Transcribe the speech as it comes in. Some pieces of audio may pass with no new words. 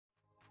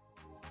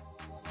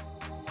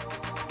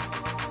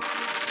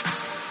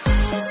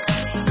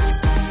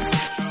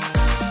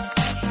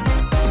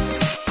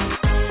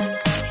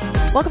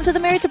Welcome to the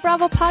Married to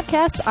Bravo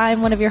podcast.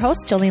 I'm one of your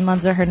hosts, Jolene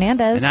Lunzer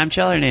Hernandez. And I'm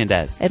Chell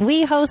Hernandez. And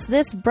we host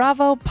this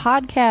Bravo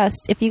podcast.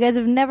 If you guys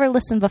have never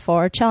listened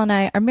before, Chell and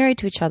I are married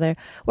to each other.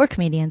 We're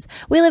comedians.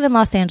 We live in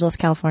Los Angeles,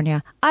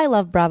 California. I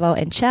love Bravo,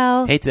 and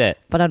Chell hates it.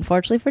 But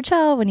unfortunately for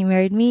Chell, when he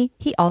married me,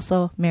 he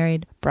also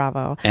married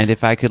Bravo. And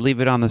if I could leave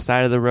it on the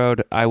side of the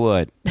road, I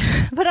would.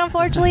 But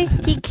unfortunately,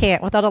 he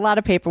can't without a lot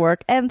of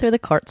paperwork and through the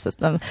court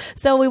system.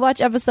 So we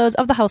watch episodes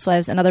of The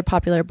Housewives and other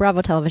popular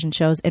Bravo television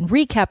shows and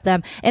recap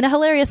them in a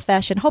hilarious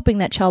fashion, hoping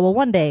that Chell will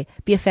one day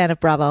be a fan of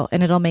Bravo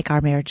and it'll make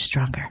our marriage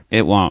stronger.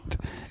 It won't.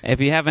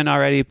 If you haven't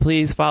already,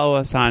 please follow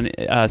us on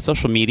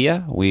social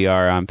media. We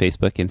are on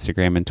Facebook,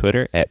 Instagram, and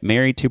Twitter at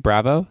Married to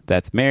Bravo.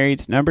 That's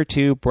Married, number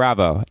 2,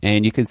 Bravo.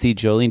 And you can see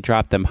Jolene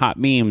drop them hot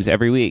memes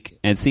every week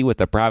and see what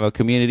the Bravo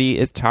community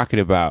is talking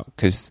about,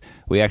 because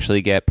we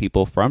actually get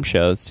people from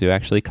shows to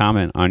actually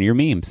comment on your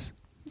memes.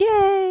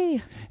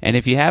 Yay! And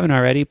if you haven't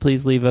already,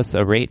 please leave us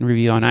a rate and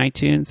review on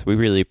iTunes. We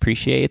really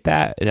appreciate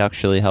that. It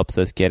actually helps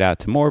us get out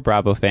to more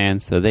Bravo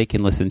fans so they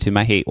can listen to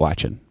my hate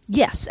watching.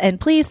 Yes, and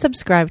please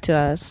subscribe to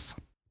us.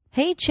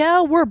 Hey,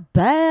 Chell, we're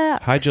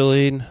back. Hi,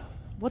 Jolene.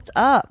 What's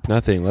up?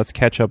 Nothing. Let's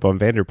catch up on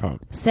Vanderpump.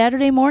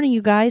 Saturday morning,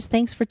 you guys.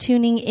 Thanks for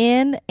tuning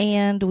in,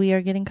 and we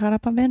are getting caught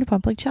up on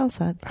Vanderpump, like Chell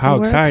said. So How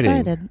we're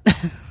exciting.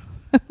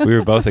 We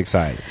were both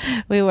excited.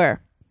 We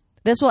were.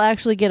 This will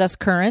actually get us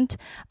current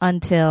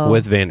until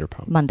with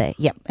Vanderpump Monday.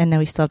 Yep. And then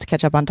we still have to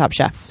catch up on Top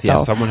Chef. So yeah,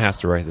 someone has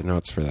to write the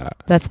notes for that.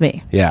 That's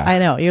me. Yeah. I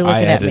know. You're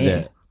looking at me.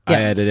 It. Yep.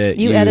 I edited it.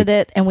 You edited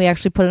it, and we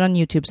actually put it on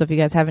YouTube. So if you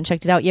guys haven't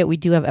checked it out yet, we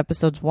do have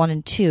episodes 1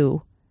 and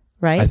 2,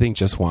 right? I think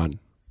just 1.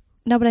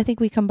 No, but I think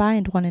we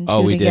combined 1 and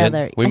 2 we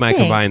together. did? We might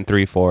combine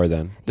 3, 4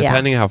 then,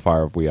 depending how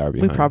far we are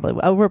behind. We probably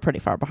will. We're pretty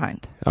far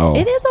behind. Oh,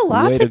 it is a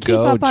lot way to to keep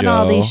go, up on Joe.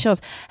 all these shows.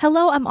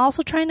 Hello, I'm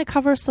also trying to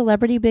cover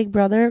Celebrity Big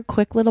Brother.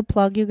 Quick little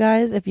plug, you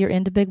guys. If you're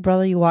into Big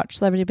Brother, you watch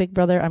Celebrity Big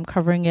Brother. I'm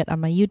covering it on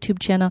my YouTube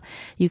channel.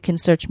 You can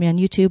search me on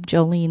YouTube,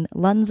 Jolene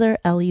Lunzer,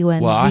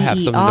 Lunzer. Well, I have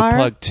something to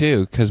plug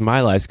too, because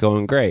my life's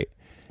going great.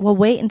 Well,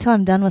 wait until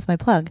I'm done with my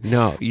plug.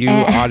 No, you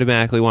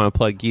automatically want to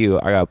plug you.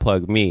 I got to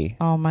plug me.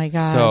 Oh, my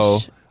gosh.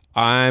 So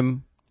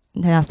I'm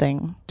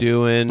nothing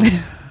doing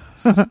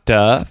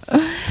stuff.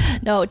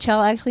 No,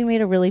 Chell actually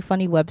made a really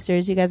funny web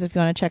series, you guys, if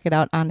you want to check it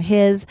out on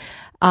his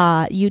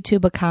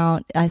YouTube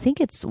account. I think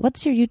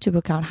what's your YouTube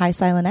account? High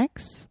Silent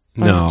X?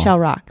 Or No. Chell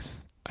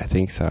Rocks? I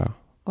think so.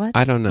 What?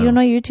 I don't know. You don't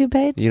know your YouTube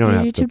page? You don't your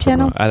have YouTube to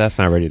channel? promote. That's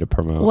not ready to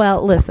promote.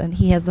 Well, listen,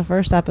 he has the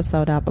first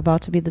episode up,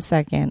 about to be the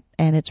second,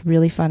 and it's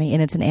really funny,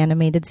 and it's an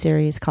animated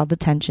series called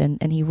Detention,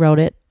 and he wrote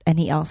it, and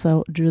he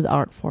also drew the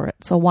art for it.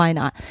 So why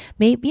not?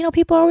 Maybe,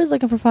 people are always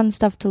looking for fun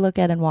stuff to look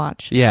at and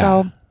watch. Yeah,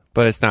 so,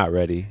 but it's not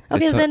ready.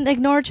 okay, then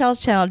ignore Chell's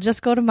channel.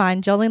 Just go to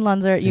mine, Jolene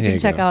Lunzer. You can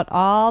check out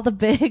all the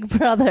Big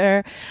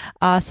Brother,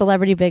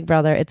 Celebrity Big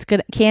Brother. It's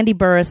good. Candy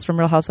Burris from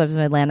Real Housewives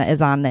of Atlanta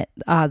is on it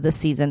this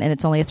season, and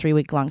it's only a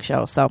 3-week long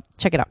show. So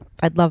check it out.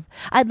 I'd love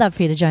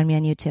for you to join me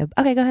on YouTube.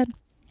 Okay, go ahead.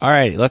 All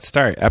right, let's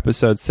start.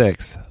 Episode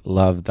 6,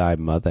 Love Thy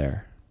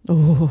Mother.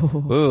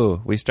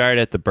 Ooh, we start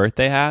at the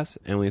birthday house,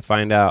 and we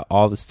find out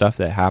all the stuff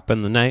that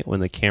happened the night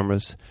when the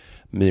cameras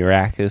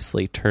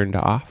miraculously turned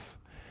off.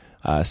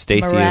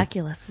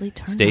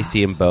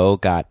 Stacy and Bo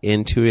got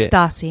into it.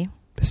 Stacy.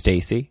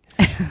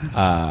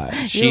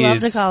 You love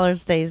to call her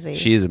Stacy.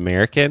 She's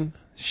American.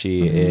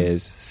 She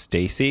is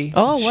Stacy.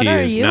 Oh, what she are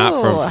is you? not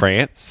from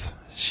France.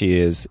 She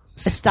is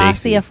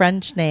Stacy a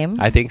French name?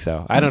 I think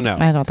so. I don't know.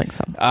 I don't think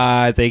so.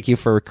 Thank you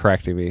for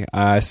correcting me.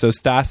 So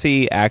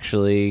Stassi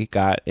actually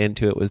got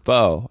into it with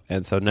Bo,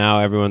 and so now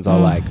everyone's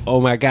all like,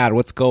 "Oh my God,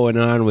 what's going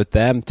on with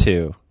them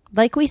two?"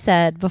 Like we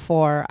said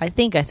before, I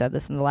think I said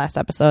this in the last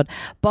episode,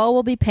 Bo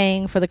will be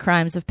paying for the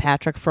crimes of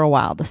Patrick for a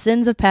while. The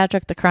sins of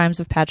Patrick, the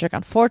crimes of Patrick.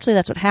 Unfortunately,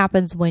 that's what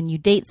happens when you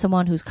date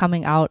someone who's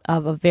coming out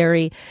of a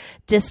very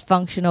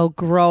dysfunctional,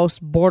 gross,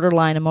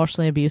 borderline,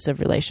 emotionally abusive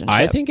relationship.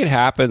 I think it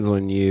happens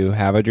when you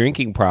have a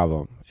drinking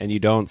problem and you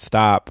don't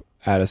stop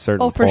at a certain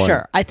point. Oh, for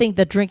sure. I think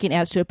the drinking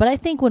adds to it. But I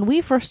think when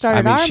we first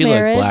started our she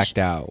marriage, blacked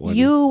out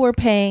you were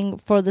paying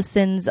for the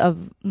sins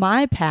of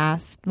my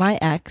past, my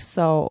ex.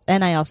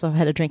 And I also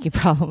had a drinking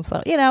problem.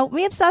 So, me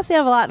and Stassi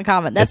have a lot in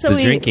common. That's what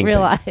we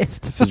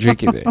realized. It's a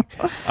drinking thing.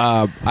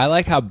 I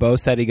like how Bo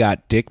said he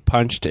got dick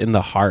punched in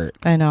the heart.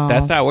 I know.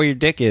 That's not where your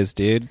dick is,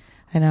 dude.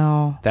 I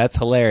know. That's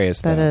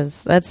hilarious.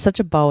 That's such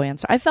a Bo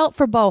answer. I felt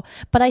for Bo,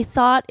 but I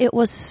thought it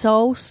was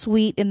so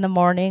sweet in the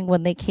morning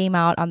when they came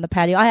out on the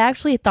patio. I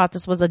actually thought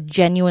this was a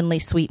genuinely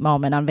sweet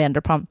moment on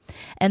Vanderpump.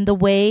 And the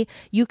way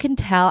you can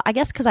tell, I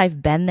guess because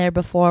I've been there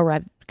before where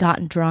I've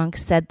gotten drunk,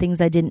 said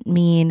things I didn't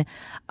mean.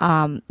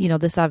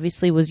 This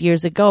obviously was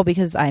years ago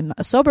because I'm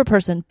a sober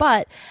person,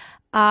 but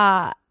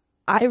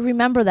I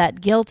remember that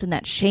guilt and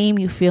that shame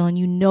you feel, and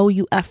you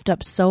effed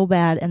up so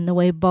bad, and the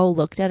way Bo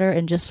looked at her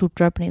and just swooped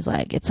her up and he's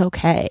like, it's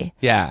okay.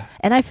 Yeah.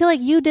 And I feel like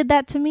you did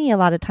that to me a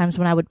lot of times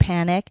when I would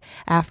panic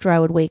after I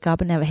would wake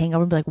up and have a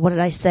hangover and be like, what did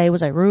I say?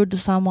 Was I rude to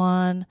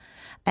someone?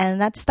 And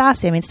that's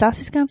Stassi. I mean,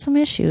 Stassi's got some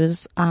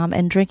issues,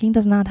 and drinking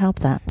does not help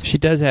that. She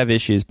does have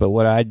issues, but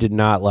what I did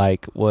not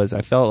like was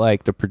I felt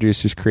like the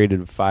producers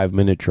created a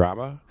 5-minute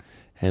drama.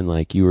 and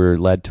like you were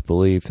led to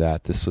believe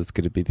that this was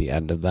going to be the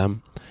end of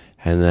them.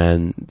 And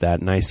then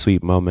that nice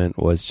sweet moment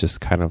was just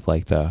kind of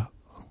like the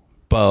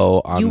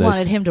bow on You this.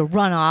 wanted him to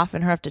run off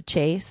and her have to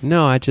chase?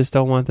 No, I just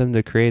don't want them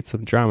to create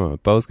some drama.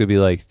 Bo's going to be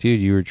like,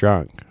 dude, you were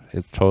drunk.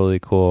 It's totally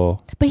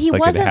cool. But he Like,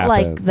 it wasn't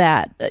like happens.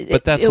 that.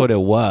 But that's what it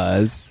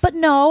was. But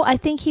no, I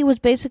think he was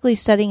basically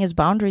setting his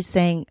boundaries,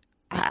 saying,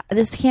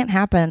 this can't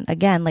happen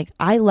again. Like,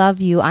 I love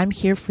you. I'm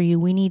here for you.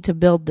 We need to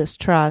build this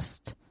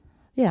trust.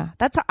 Yeah,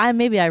 that's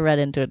maybe I read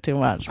into it too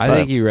much. I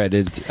think you read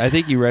it. I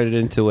think you read it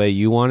into the way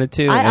you wanted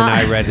to, and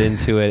I read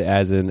into it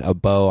as a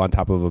bow on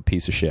top of a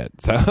piece of shit.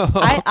 So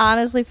I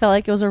honestly felt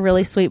like it was a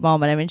really sweet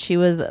moment. I mean, she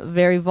was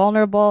very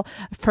vulnerable.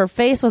 Her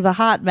face was a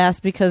hot mess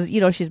because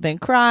she's been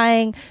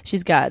crying.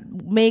 She's got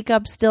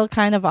makeup still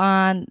kind of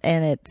on,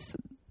 and it's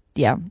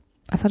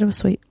I thought it was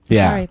sweet.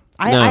 Yeah. Sorry,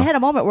 No. I had a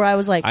moment where I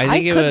was like, I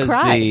think it could was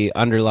cry. the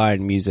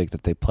underlying music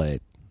that they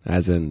played,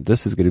 as in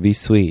this is going to be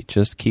sweet.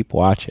 Just keep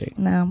watching.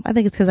 No, I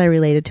think it's because I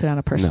related to it on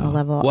a personal No.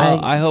 level. Well,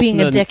 I hope being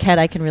a dickhead,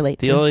 I can relate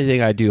The to. only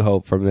thing I do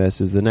hope from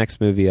this is the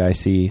next movie I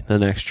see, the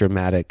next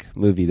dramatic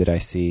movie that I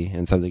see,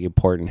 and something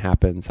important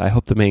happens. I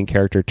hope the main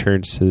character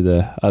turns to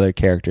the other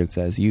character and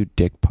says, "You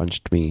dick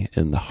punched me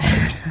in the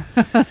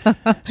heart."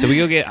 So we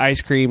go get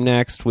ice cream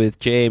next with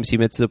James. He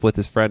meets up with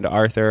his friend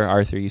Arthur.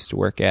 Arthur used to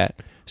work at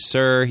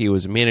Sir. He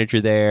was a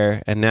manager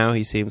there, and now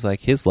he seems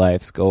like his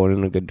life's going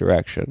in a good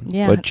direction.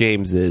 Yeah. But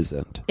James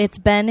isn't. It's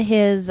been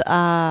his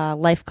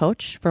life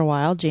coach for a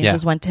while. James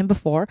has went to him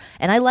before,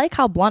 and I like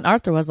how blunt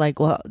Arthur was. Like,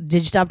 "Well, did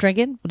you stop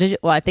drinking? Did you?"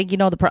 Well, I think you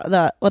know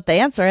what the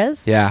answer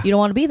is. Yeah. You don't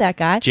want to be that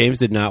guy. James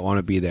did not want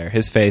to be there.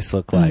 His face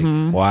looked like,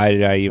 why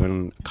did I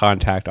even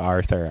contact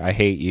Arthur? I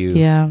hate you.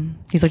 Yeah.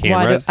 He's like, why do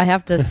Cameras? I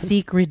have to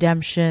seek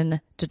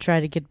redemption to try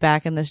to get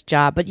back in this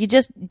job? But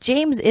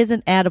James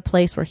isn't at a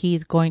place where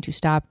he's going to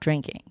stop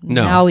drinking.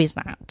 No. he's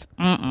not.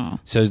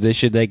 So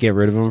should they get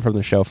rid of him from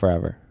the show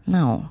forever?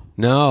 No.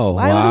 No.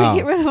 Why wow. would we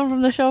get rid of him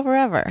from the show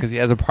forever? Because he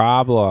has a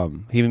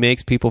problem. He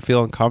makes people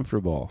feel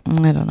uncomfortable.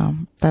 I don't know.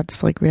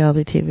 That's like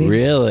reality TV.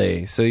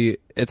 Really? So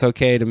it's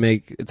okay to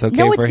make it's okay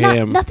No, for it's not.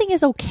 him. Nothing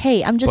is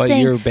okay. I'm just But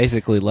saying. you're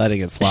basically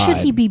letting it slide. Should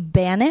he be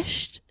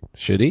banished?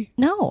 Should he?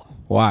 No.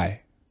 Why?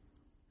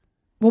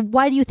 Well,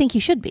 why do you think he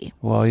should be?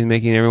 Well, he's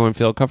making everyone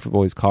feel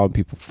comfortable. He's calling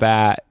people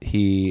fat.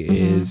 He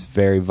is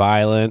very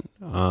violent.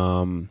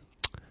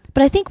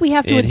 But I think we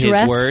have to In address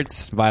his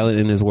words, violent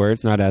in his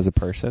words, not as a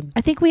person. I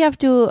think we have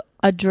to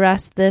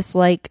address this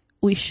like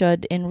we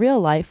should in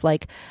real life.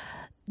 Like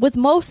with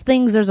most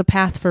things, there's a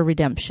path for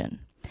redemption.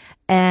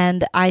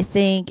 And I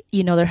think,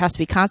 there has to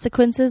be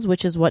consequences,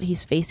 which is what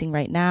he's facing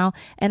right now.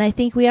 And I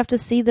think we have to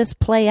see this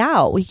play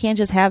out. We can't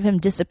just have him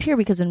disappear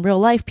because in real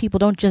life, people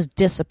don't just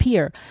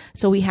disappear.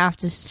 So we have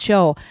to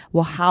show,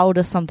 well, how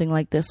does something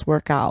like this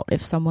work out?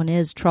 If someone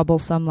is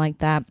troublesome like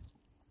that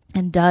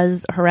and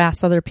does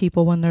harass other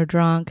people when they're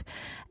drunk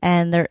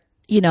and they're,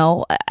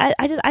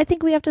 I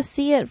think we have to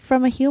see it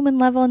from a human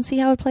level and see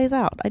how it plays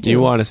out. I do. You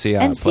want to see how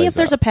and it see plays if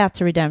there's out. a path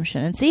to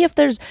redemption, and see if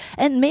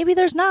and maybe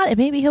there's not, and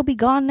maybe he'll be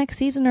gone next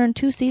season or in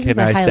 2 seasons. Can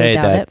I highly say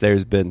doubt that it.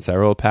 there's been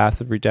several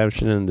paths of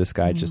redemption, and this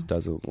guy just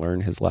doesn't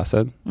learn his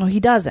lesson? No, he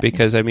doesn't.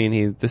 Because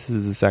this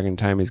is the second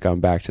time he's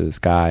gone back to this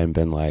guy and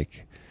been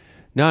like,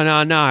 no,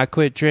 I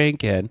quit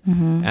drinking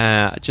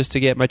just to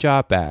get my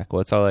job back.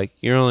 Well, it's all like,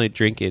 you're only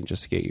drinking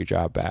just to get your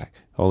job back.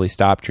 Only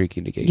stop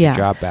drinking to get your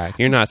job back.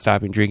 You're not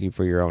stopping drinking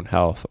for your own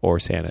health or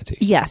sanity.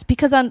 Yes,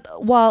 because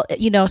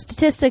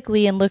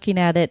statistically and looking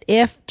at it,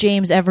 if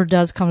James ever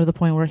does come to the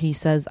point where he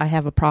says, I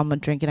have a problem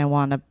with drinking, I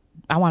want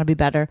to be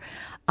better,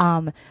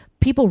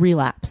 people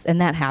relapse,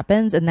 and that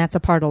happens, and that's a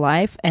part of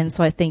life. And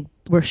so I think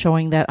we're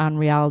showing that on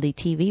reality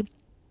TV.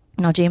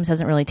 Now, James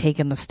hasn't really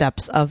taken the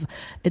steps of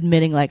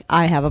admitting, like,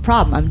 I have a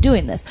problem, I'm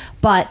doing this.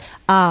 But,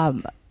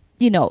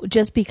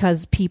 just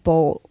because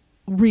people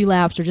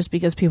relapse or just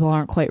because people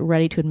aren't quite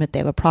ready to admit they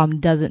have a problem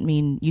doesn't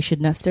mean you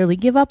should necessarily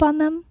give up on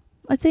them,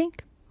 I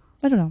think.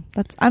 I don't know.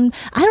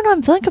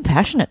 I'm feeling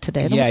compassionate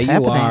today. I don't know what's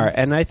happening. Are.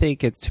 And I think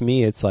to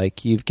me, it's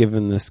like you've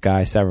given this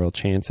guy several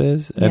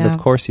chances. And Yeah. of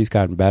course, he's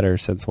gotten better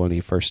since when he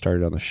first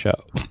started on the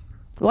show.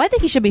 Well, I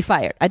think he should be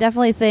fired. I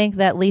definitely think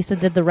that Lisa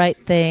did the right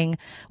thing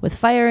with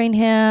firing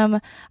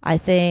him. I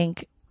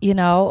think,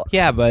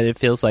 Yeah, but it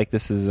feels like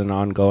this is an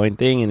ongoing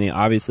thing, and he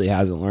obviously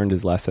hasn't learned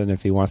his lesson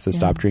if he wants to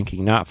stop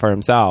drinking, not for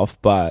himself,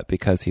 but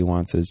because he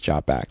wants his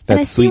job back.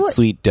 That's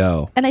sweet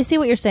dough. And I see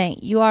what you're saying.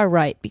 You are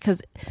right,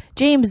 because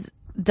James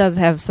does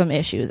have some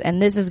issues, and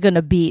this is going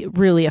to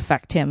really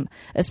affect him,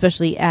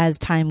 especially as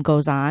time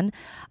goes on.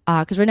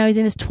 Because right now he's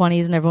in his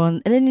 20s,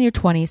 and then in your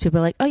 20s, people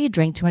are like, oh, you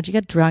drank too much, you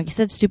got drunk, you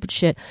said stupid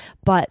shit.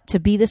 But to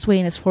be this way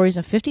in his 40s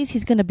and 50s,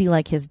 he's going to be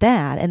like his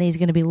dad, and he's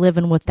going to be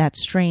living with that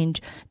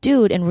strange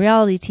dude, and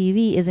reality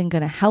TV isn't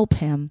going to help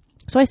him.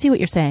 So I see what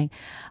you're saying.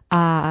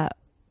 I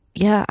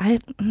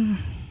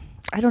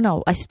don't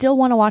know. I still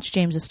want to watch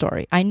James's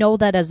story. I know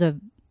that as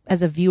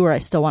a viewer, I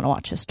still want to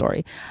watch his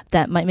story.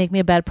 That might make me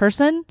a bad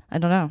person. I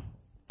don't know.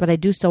 But I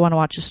do still want to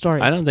watch his story.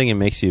 I don't think it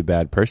makes you a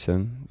bad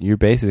person. You're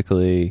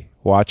basically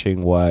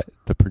watching what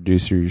the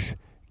producers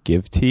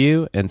give to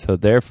you, and so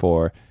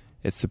therefore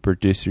It's the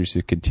producers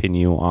who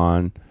continue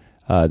on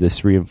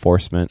this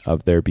reinforcement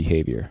of their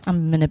behavior.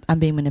 I'm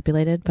being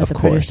manipulated by Of the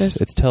course, producers.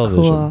 it's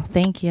television. Cool.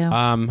 Thank you.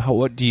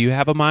 What do you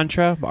have a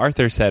mantra?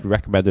 Arthur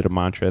recommended a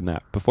mantra in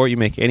that before you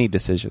make any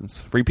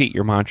decisions, repeat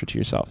your mantra to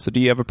yourself. So do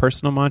you have a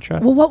personal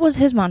mantra? Well, what was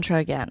his mantra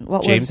again?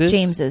 What James's? was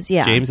James's?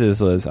 Yeah.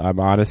 James's was I'm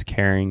honest,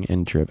 caring,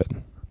 and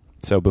driven.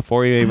 So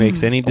before he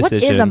makes any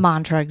decision, What is a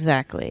mantra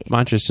exactly?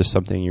 mantra is just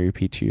something you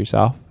repeat to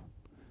yourself.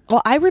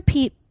 Well, I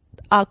repeat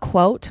a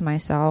quote to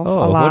myself a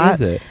lot. What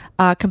is it?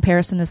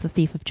 Comparison is the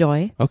thief of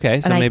joy.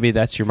 Okay, so And maybe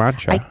that's your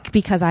mantra.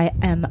 Because I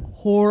am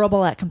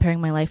horrible at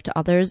comparing my life to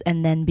others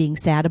and then being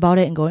sad about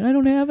it and going, I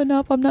don't have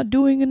enough, I'm not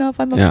doing enough,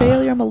 I'm a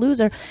failure, I'm a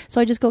loser. So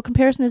I just go,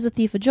 comparison is a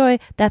thief of joy.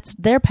 That's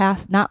their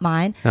path, not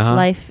mine.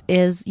 Life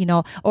is,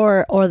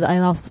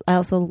 I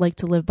also like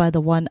to live by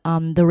the one,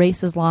 the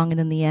race is long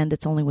and in the end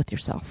it's only with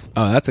yourself.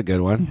 Oh, that's a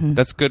good one. Mm-hmm.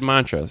 That's good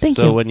mantra. Thank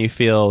so you. when you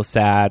feel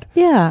sad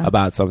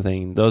about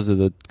something, those are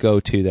the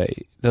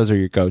those are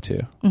your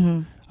go-to.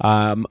 Mm-hmm.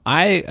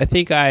 I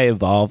think I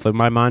evolve in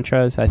my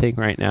mantras. I think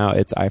right now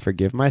it's I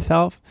forgive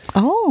myself.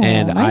 Oh,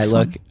 and nice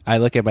I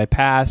look at my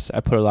past. I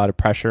put a lot of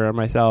pressure on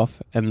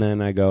myself, and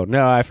then I go,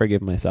 no, I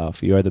forgive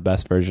myself. You are the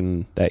best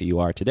version that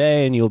you are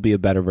today, and you'll be a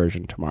better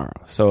version tomorrow.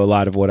 So a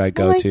lot of what I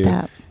go to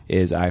that.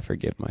 is I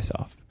forgive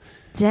myself.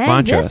 Dang,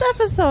 Mantras. this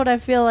episode I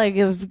feel like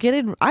is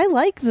getting. I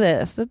like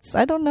this.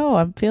 I don't know.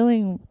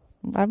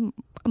 I'm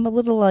a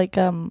little like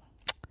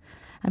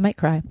I might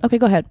cry. Okay,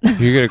 go ahead.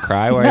 You're gonna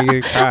cry? Why are you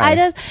gonna cry?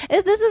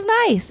 This is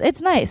nice.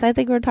 It's nice. I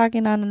think we're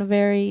talking on a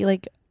very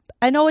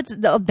I know it's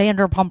the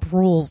Vanderpump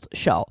Rules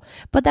show,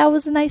 but that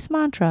was a nice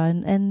mantra,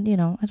 and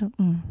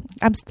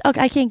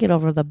I can't get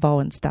over the Bo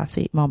and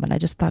Stassi moment. I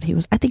just thought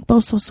I think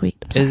Bo's so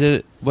sweet. Is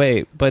it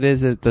the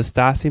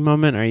Stassi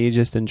moment, or are you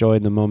just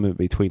enjoying the moment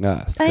between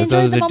us? I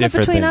enjoy the moment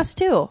between us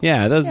too.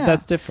 Yeah,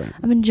 that's different.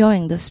 I'm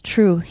enjoying this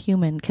true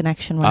human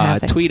connection we're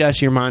having. Tweet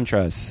us your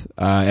mantras,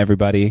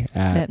 everybody.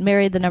 At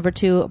Married the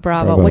 #2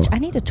 Bravo, which I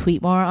need to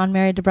tweet more on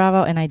Married to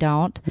Bravo, and I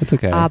don't. It's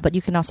okay. But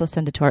you can also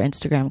send it to our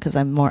Instagram because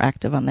I'm more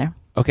active on there.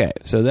 Okay,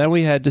 so then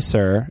we head to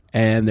SUR,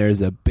 and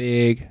there's a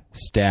big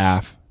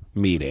staff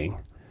meeting.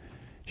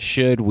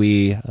 Should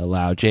we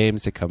allow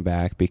James to come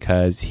back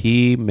because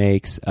he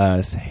makes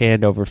us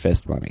hand over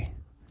fist money?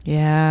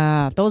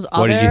 Yeah, those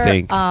other. What did you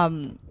think?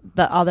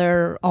 The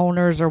other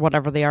owners or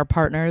whatever they are,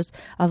 partners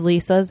of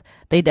Lisa's,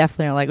 they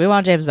definitely are like, we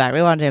want James back.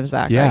 We want James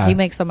back. Yeah. Like, he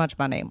makes so much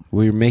money.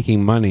 We're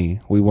making money.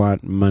 We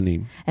want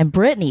money. And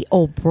Brittany.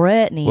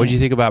 What did you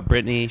think about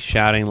Brittany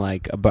shouting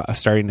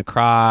starting to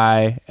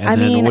cry? And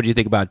then what do you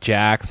think about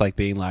Jax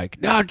being like,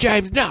 no,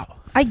 James, no.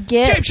 I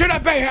get James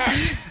shouldn't be here.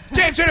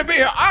 James shouldn't be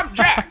here. I'm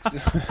Jax.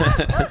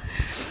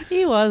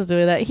 He was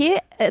doing that. He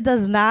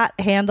does not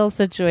handle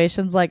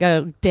situations like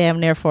a damn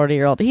near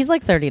 40-year-old. He's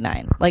like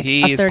 39, like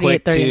a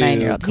 38,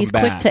 39-year-old. He's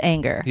quick to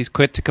anger. He's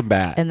quick to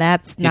combat. And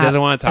that's not He doesn't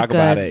want to talk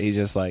about it. He's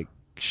just like,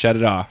 shut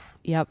it off.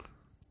 Yep.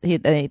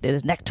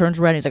 His neck turns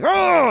red. He's like,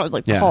 oh,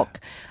 like the Hulk.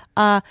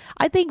 I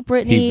think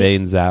Brittany... He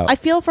veins out. I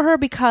feel for her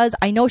because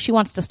I know she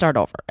wants to start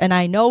over. And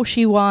I know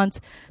she wants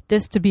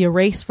this to be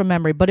erased from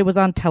memory, but it was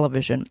on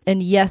television.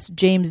 And yes,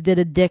 James did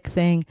a dick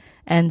thing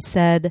and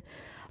said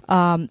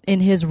in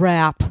his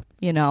rap,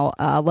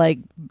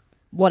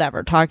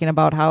 whatever, talking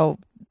about how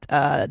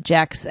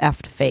Jax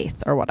effed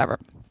Faith or whatever.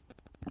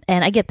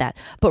 And I get that.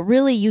 But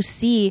really, you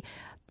see...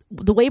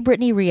 the way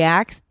Brittany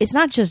reacts, it's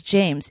not just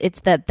James.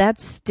 It's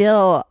that's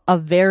still a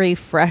very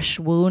fresh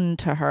wound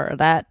to her.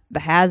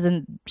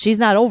 She's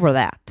not over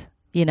that,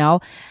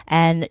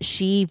 and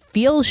she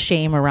feels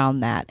shame around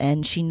that.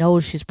 And she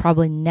knows she's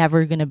probably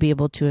never going to be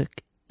able to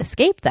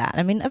escape that.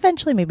 I mean,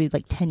 eventually, maybe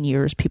 10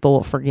 years, people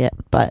will forget.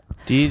 But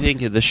do you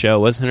think if the show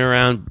wasn't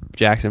around,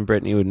 Jax and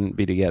Brittany wouldn't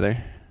be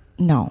together?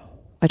 No,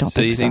 I don't think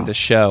so. So you think the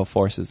show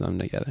forces them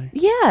together?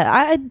 Yeah,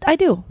 I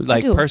do.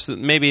 I do.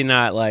 Maybe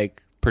not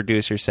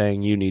producer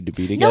saying you need to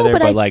be together,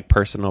 but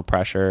personal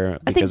pressure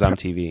because on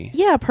TV.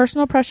 Yeah,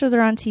 personal pressure.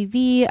 They're on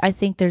TV. I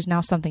think there's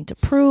now something to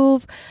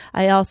prove.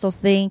 I also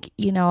think,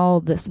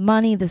 this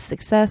money, this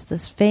success,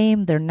 this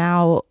fame, they're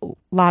now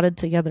lauded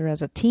together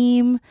as a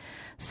team.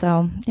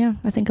 So, yeah,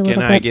 I think a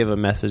little bit. Can I give a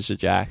message to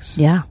Jax?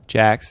 Yeah.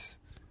 Jax,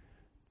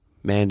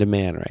 man to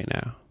man right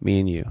now, me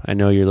and you. I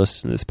know you're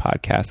listening to this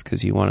podcast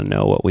because you want to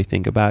know what we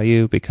think about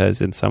you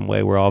because in some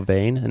way we're all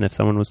vain. And if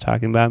someone was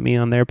talking about me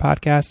on their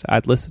podcast,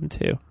 I'd listen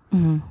too.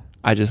 Mm-hmm.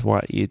 I just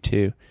want you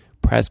to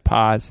press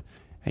pause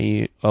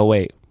and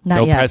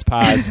don't press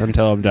pause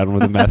until I'm done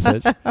with the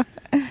message.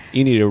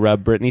 You need to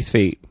rub Brittany's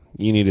feet.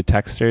 You need to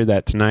text her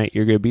that tonight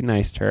you're going to be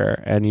nice to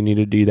her, and you need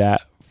to do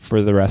that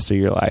for the rest of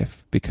your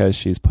life because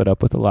she's put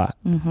up with a lot.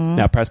 Mm-hmm.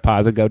 Now press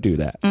pause and go do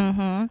that.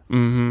 Mm-hmm.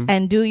 Mm-hmm.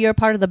 And do your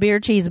part of the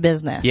beer cheese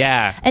business.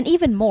 Yeah. And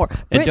even more.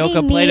 And don't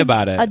complain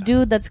about it. A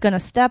dude that's going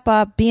to step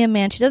up, be a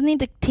man. She doesn't need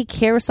to take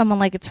care of someone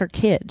like it's her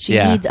kid. She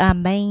needs a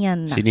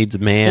man. She needs a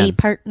man. A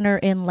partner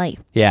in life.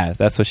 Yeah,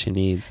 that's what she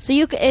needs. So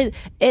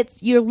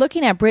you're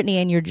looking at Brittany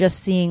and you're just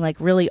seeing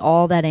really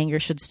all that anger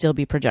should still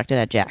be projected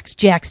at Jax.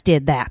 Jax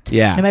did that.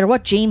 Yeah. No matter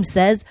what James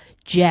says,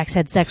 Jax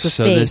had sex with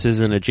So Faith. this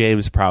isn't a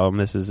James problem.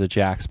 This is a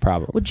Jax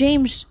problem. Well,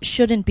 James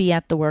shouldn't be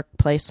at the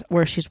workplace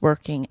where she's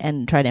working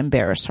and try to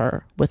embarrass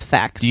her with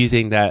facts. Do you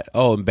think that,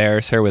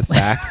 embarrass her with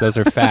facts? Those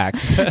are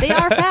facts. They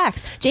are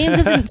facts. James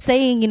isn't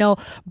saying,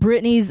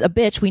 Brittany's a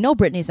bitch. We know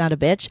Brittany's not a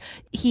bitch.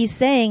 He's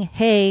saying,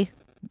 hey,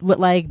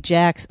 like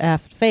Jax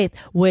effed Faith,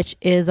 which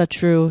is a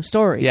true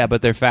story. Yeah,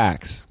 but they're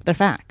facts. They're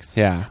facts.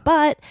 Yeah.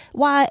 But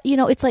why,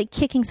 it's like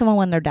kicking someone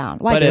when they're down.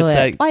 Why do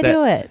it? Why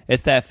do it?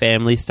 It's that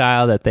family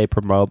style that they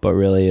promote, but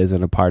really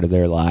isn't a part of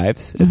their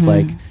lives. It's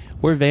like,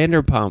 we're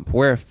Vanderpump.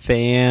 We're a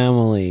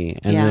family.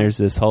 And there's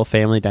this whole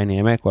family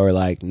dynamic where we're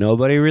like,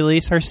 nobody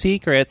release our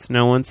secrets.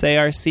 No one say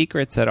our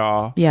secrets at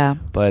all. Yeah.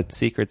 But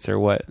secrets are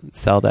what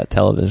sell that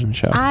television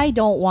show. I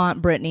don't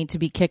want Brittany to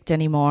be kicked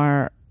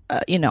anymore.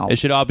 It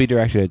should all be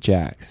directed at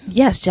Jax.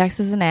 Yes, Jax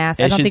is an ass.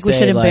 It I don't should think we say,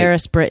 should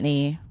embarrass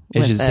Brittany.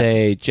 It should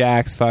say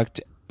Jax fucked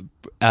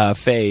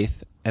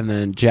Faith, and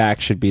then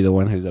Jax should be the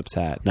one who's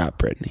upset, not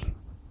Brittany.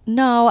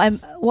 No, I'm.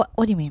 What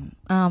do you mean?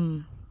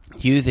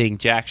 You think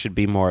Jax should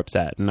be more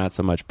upset, and not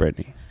so much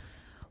Brittany?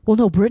 Well,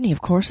 no, Brittany,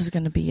 of course, is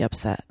going to be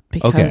upset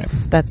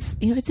because that's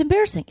it's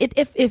embarrassing.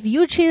 If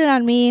you cheated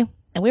on me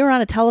and we were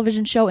on a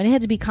television show and it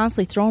had to be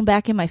constantly thrown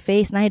back in my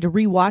face and I had to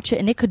rewatch it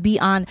and it could be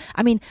on.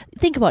 I mean,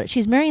 think about it.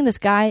 She's marrying this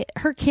guy.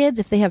 Her kids,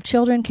 if they have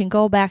children, can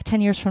go back 10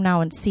 years from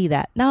now and see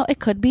that. Now, it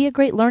could be a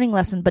great learning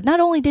lesson, but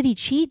not only did he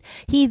cheat,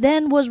 he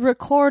then was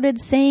recorded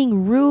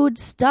saying rude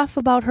stuff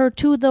about her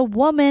to the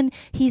woman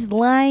he's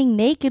lying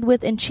naked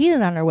with and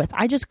cheated on her with.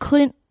 I just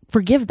couldn't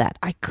forgive that.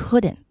 I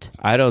couldn't.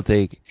 I don't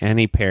think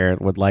any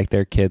parent would like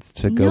their kids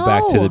to go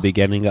back to the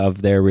beginning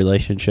of their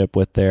relationship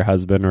with their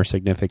husband or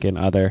significant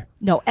other.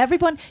 No,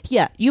 everyone.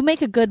 Yeah, you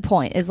make a good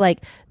point. Is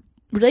like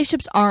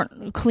relationships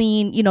aren't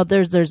clean.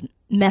 There's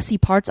messy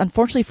parts.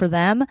 Unfortunately for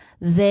them,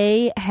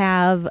 they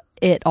have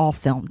it all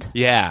filmed.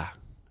 Yeah.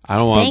 I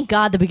don't want. Thank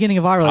God the beginning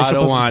of our relationship I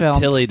don't wasn't want filmed.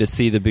 Tilly to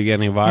see the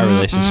beginning of our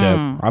relationship.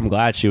 I'm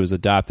glad she was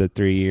adopted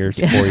 4 years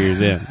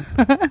in,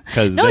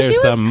 because No, she there's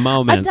was some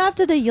moments.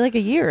 adopted a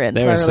year in.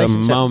 There were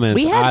some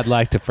moments I'd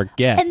like to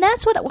forget. And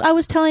that's what I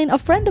was telling a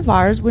friend of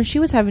ours when she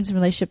was having some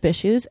relationship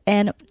issues.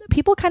 And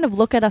people kind of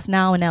look at us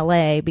now in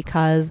LA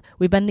because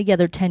we've been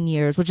together 10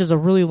 years, which is a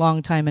really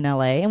long time in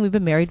LA, and we've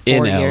been married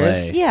 4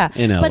 years. LA. Yeah,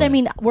 in LA. But I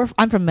mean,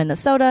 I'm from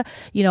Minnesota.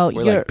 We're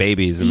like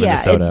babies in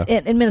Minnesota.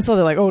 In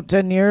Minnesota, they're like,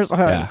 10 years,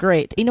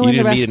 great. You in the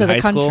didn't rest meet in of the high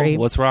country,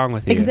 school? What's wrong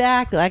with you?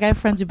 Exactly. Like I have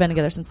friends who've been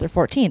together since they're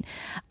 14.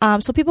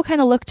 So people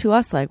kind of look to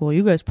us like, well,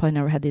 you guys probably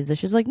never had these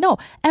issues. Like, no,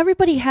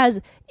 everybody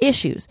has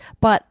issues,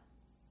 but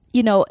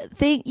we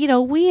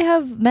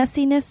have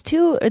messiness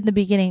too in the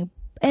beginning.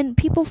 And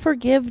people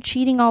forgive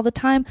cheating all the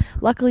time.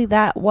 Luckily,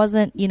 that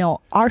wasn't,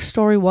 our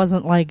story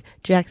wasn't like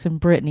Jax and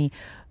Brittany,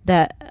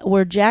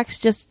 where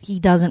Jax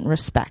he doesn't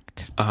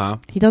respect.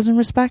 He doesn't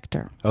respect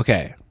her.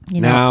 Okay.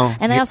 And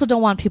I also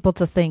don't want people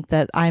to think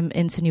that I'm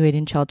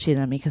insinuating Chell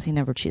cheated on me because he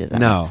never cheated on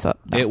me. So,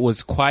 no. It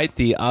was quite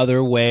the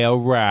other way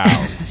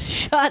around.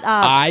 Shut up.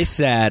 I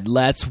said,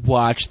 let's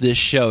watch this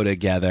show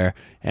together.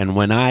 And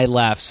when I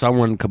left,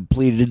 someone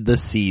completed the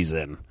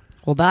season.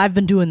 Well, I've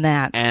been doing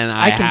that. And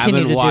I continue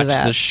haven't to watched do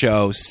that. the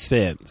show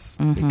since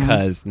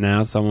because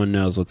now someone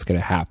knows what's going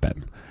to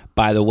happen.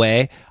 By the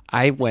way,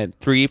 I went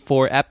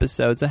 3-4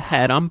 episodes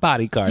ahead on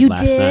Bodyguard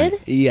last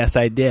night. Yes,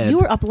 I did. You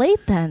were up late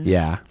then.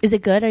 Yeah. Is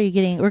it good? Are you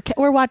getting?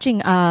 We're watching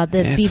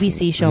this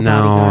BBC show.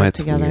 No, Bodyguard it's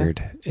together.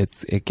 weird.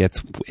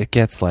 It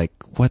gets like,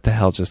 what the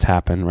hell just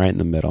happened right in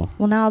the middle.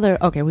 Well, now they're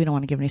okay. We don't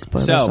want to give any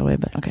spoilers away,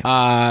 but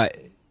okay.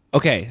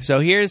 Okay, so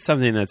here's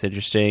something that's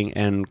interesting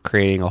and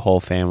creating a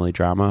whole family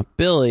drama.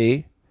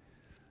 Billy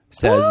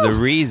says the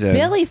reason.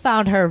 Billy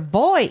found her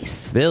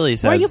voice. Billy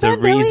says the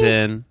been, Billy?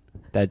 reason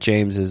that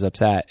James is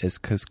upset is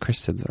because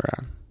Kristen's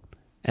around.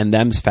 And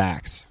them's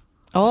facts.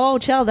 Oh,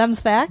 Chell, them's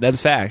facts?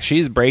 Them's facts.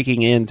 She's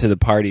breaking into the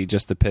party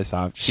just to piss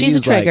off. She's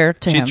a trigger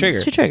to him.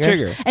 She's She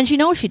triggers. And she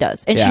knows she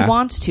does. And she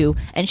wants to.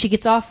 And she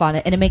gets off on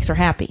it. And it makes her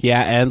happy.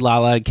 Yeah, and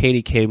Lala and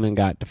Katie came and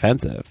got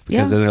defensive.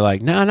 Because then they're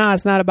like, no,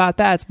 it's not about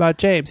that. It's about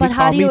James. But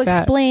how do you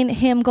explain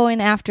him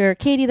going after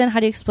Katie then? How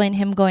do you explain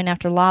him going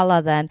after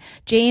Lala then?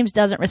 James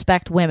doesn't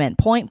respect women.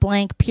 Point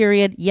blank,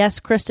 period. Yes,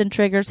 Kristen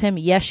triggers him.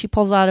 Yes, she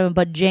pulls out of him.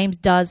 But James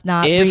does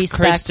not respect women. If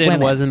Kristen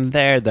wasn't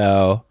there,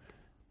 though,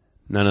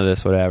 none of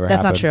this would ever happen.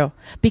 That's not true.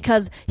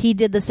 Because he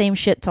did the same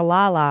shit to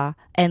Lala,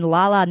 and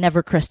Lala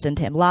never christened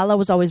him. Lala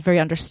was always very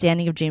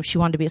understanding of James. She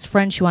wanted to be his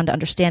friend. She wanted to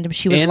understand him.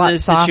 She was a lot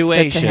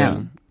softer to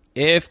him.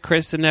 If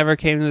Kristen never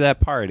came to that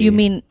party, you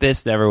mean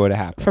this never would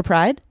have happened. For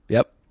Pride?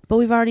 Yep. But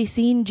we've already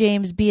seen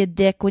James be a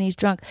dick when he's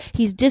drunk.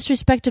 He's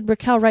disrespected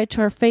Raquel right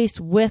to her face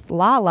with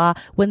Lala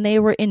when they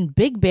were in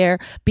Big Bear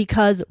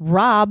because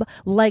Rob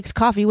likes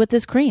coffee with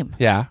this cream.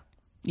 Yeah.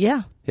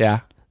 Yeah. Yeah.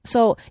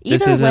 So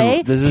either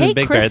way, this isn't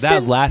Big Bear. That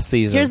was last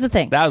season. Here's the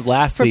thing. That was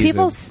last season. For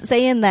people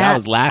saying that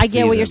was last I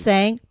get what season. you're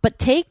saying, but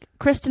take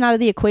Kristen out of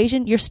the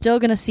equation, you're still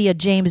going to see a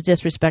James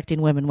disrespecting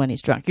women when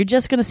he's drunk. You're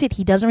just going to see it.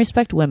 He doesn't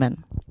respect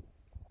women.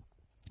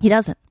 He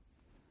doesn't.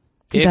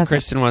 If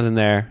Kristen wasn't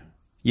there,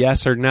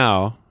 yes or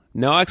no,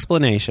 no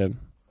explanation.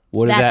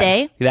 That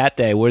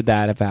day, would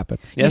that have happened?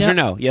 Yes or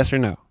no? Yes or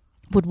no?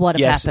 Would what have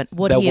Yes. happened?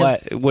 Would that he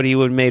have, would he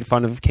have made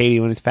fun of Katie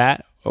when he's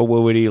fat, or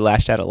would he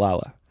lashed out at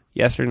Lala?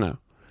 Yes or no?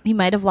 he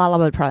might have Lala,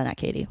 but probably not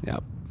Katie. Yeah,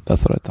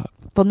 that's what I thought.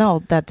 Well,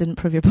 no, that didn't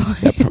prove your point.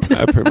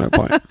 That proved my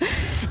point.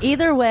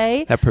 Either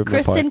way, That proved my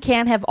Kristen point.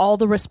 can't have all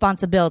the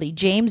responsibility.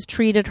 James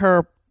treated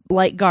her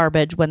like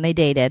garbage when they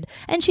dated,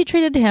 and she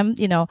treated him,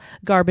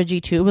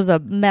 garbagey too. It was a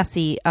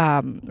messy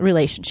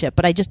relationship,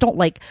 but I just don't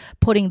like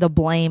putting the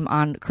blame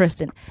on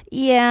Kristen.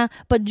 Yeah,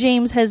 but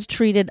James has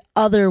treated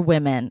other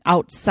women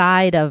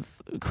outside of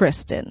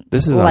Kristen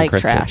This is like on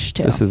Kristen. trash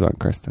too. This is on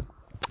Kristen.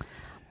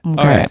 Okay.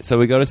 All right, so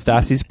we go to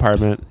Stassi's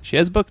apartment. She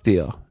has a book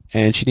deal,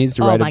 and she needs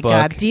to Oh write my a book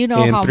God! Do you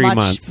know in how 3 much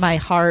months. my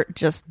heart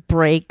just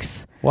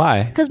breaks?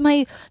 Why? Because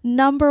my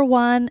number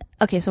one,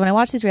 okay, so when I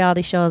watch these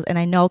reality shows, and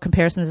I know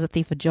comparison is a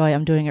thief of joy,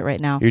 I'm doing it right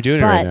now. You're doing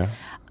it right now.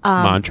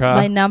 Mantra?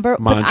 My number,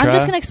 but I'm Mantra?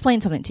 just going to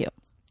explain something to you.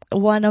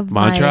 One of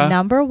Mantra? my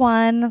number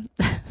one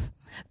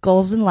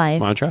goals in life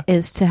Mantra?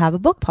 is to have a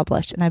book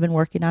published, and I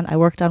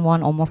worked on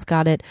one, almost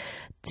got it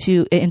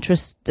to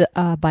interest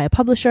by a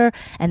publisher,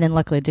 and then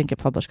luckily it didn't get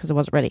published because I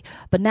wasn't ready.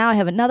 But now I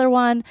have another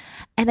one,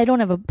 and I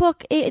don't have a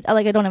book, I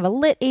don't have a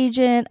lit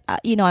agent.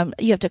 You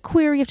have to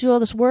query, you have to do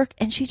all this work,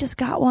 and she just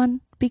got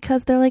one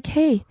because they're like,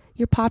 hey,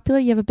 you're popular,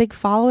 you have a big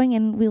following,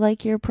 and we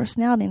like your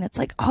personality. And it's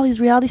like all these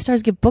reality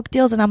stars get book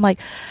deals, and I'm like,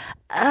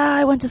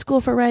 I went to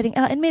school for writing,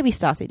 and maybe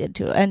Stassi did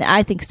too. And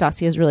I think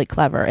Stassi is really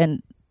clever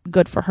and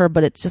good for her,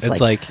 but it's just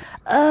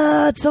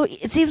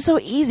it seems so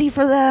easy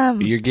for them.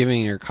 You're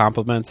giving her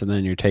compliments and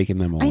then you're taking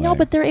them away. I know,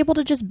 but they're able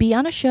to just be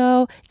on a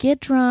show,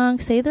 get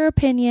drunk, say their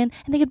opinion,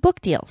 and they get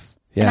book deals.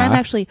 And Yeah. I'm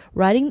actually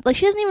writing,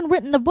 she hasn't even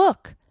written the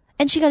book,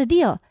 and she got a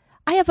deal.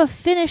 I have a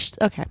finished,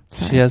 okay,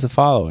 sorry. She has a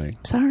following.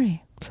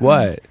 Sorry.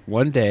 What?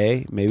 One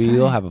day, maybe Sorry.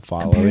 you'll have a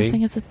following.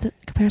 Comparison is a thief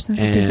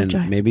of joy.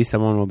 And maybe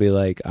someone will be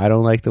like, I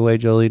don't like the way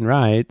Jolene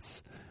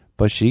writes,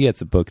 but she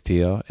gets a book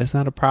deal. It's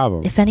not a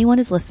problem. If anyone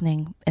is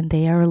listening and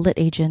they are a lit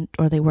agent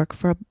or they work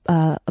for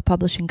a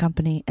publishing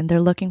company and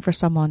they're looking for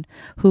someone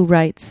who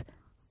writes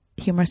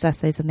humorous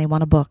essays and they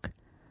want a book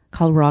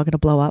called We're All Gonna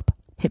Blow Up,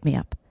 hit me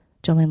up.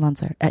 Jolene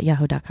Lunzer at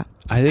yahoo.com.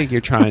 I think you're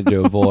trying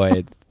to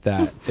avoid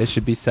that. It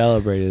should be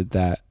celebrated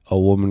that a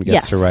woman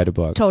gets to write a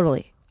book.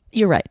 Totally.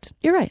 You're right.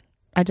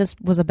 I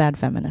just was a bad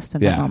feminist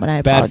in that moment.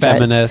 I bad apologize.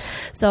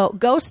 feminist. So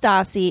go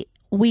Stassi.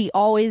 We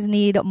always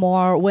need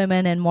more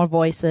women and more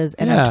voices,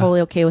 and Yeah. I'm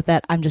totally okay with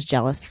that. I'm just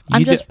jealous.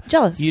 I'm just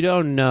jealous. You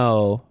don't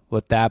know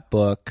what that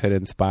book could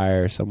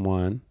inspire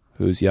someone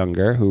who's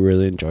younger, who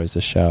really enjoys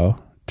the show,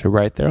 to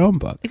write their own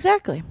books.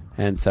 Exactly.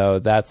 And so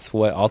that's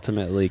what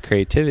ultimately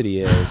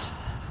creativity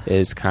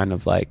is kind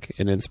of like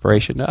an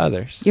inspiration to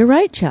others. You're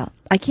right, Chell.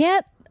 I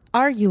can't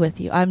argue with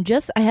you.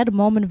 I had a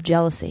moment of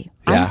jealousy.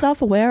 Yeah. I'm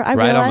self-aware. I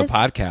right realize, on the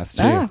podcast,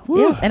 too.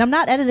 Yeah. And I'm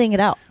not editing it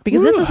out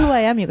because this is who I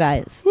am, you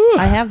guys.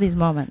 I have these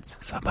moments.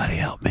 Somebody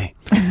help me.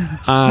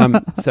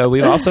 So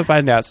we also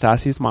find out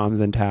Stassi's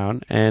mom's in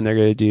town, and they're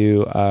going to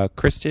do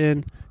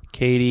Kristen,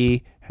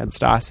 Katie, and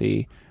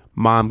Stassi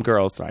mom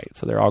girls night.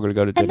 So they're all going to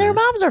go to dinner. And their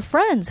moms are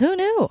friends. Who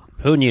knew?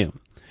 Who knew?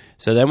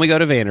 So then we go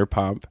to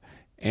Vanderpump,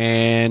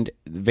 and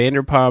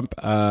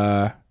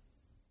Vanderpump,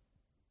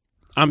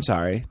 I'm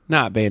sorry,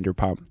 not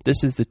Vanderpump.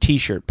 This is the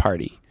t-shirt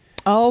party.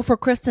 Oh, for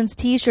Kristen's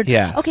T-shirt.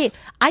 Yes. Okay,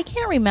 I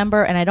can't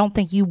remember, and I don't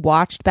think you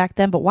watched back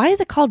then. But why is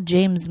it called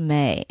James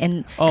May?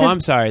 And I'm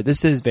sorry.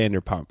 This is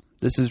Vanderpump.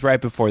 This is right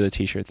before the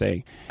t-shirt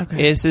thing. Okay.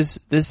 This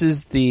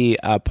is the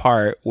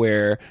part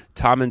where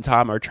Tom and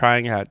Tom are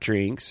trying out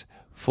drinks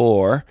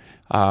for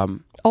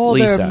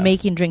Lisa. They're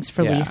making drinks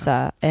for Yeah.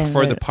 Lisa and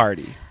For the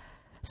party.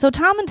 So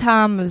Tom and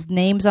Tom's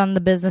names on the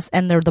business,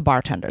 and they're the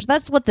bartenders.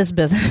 That's what this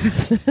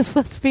business is.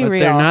 Let's be But real.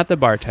 they're not the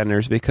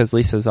bartenders because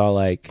Lisa's all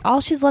like,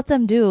 All she's let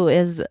them do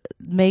is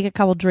make a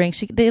couple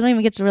drinks. They don't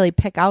even get to really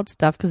pick out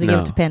stuff because they give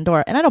No. it to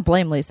Pandora. And I don't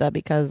blame Lisa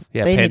because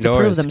yeah, they need to prove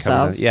Pandora's coming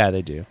themselves. out. Yeah,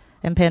 they do.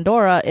 And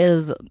Pandora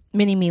is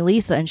mini-me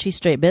Lisa, and she's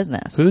straight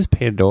business. Who's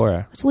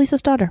Pandora? It's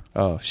Lisa's daughter.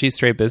 Oh, she's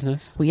straight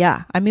business? Well,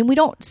 yeah. I mean, we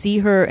don't see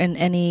her in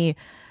any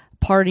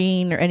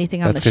partying or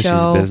anything on That's the 'cause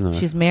she's show. business.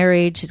 She's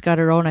married. She's got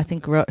her own, I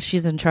think,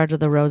 she's in charge of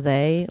the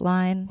rosé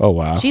line. Oh,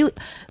 wow.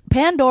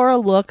 Pandora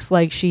looks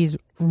like she's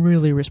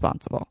really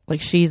responsible.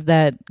 Like she's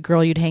that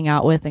girl you'd hang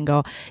out with and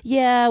go,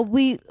 yeah,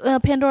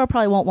 Pandora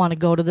probably won't want to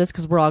go to this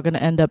because we're all going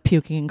to end up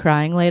puking and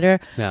crying later.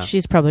 Yeah.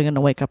 She's probably going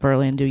to wake up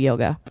early and do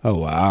yoga. Oh,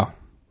 wow.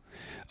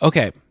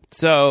 Okay,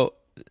 so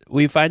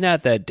we find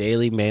out that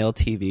Daily Mail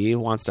TV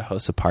wants to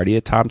host a party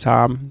at Tom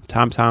Tom.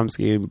 Tom Tom's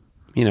getting,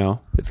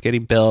 it's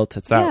getting built.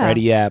 It's not Yeah.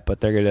 ready yet,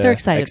 but they're going to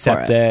excited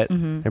accept for it.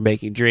 it. They're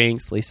making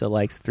drinks. Lisa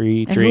likes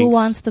 3 And drinks. who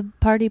wants the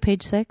party?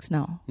 Page 6?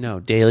 No. No,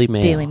 Daily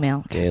Mail. Daily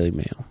Mail. Okay. Daily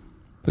Mail.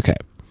 Okay.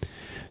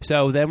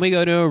 So then we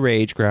go to a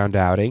Rage Ground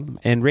outing,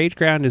 and Rage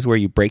Ground is where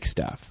you break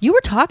stuff. You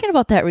were talking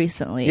about that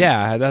recently.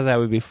 Yeah, I thought that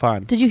would be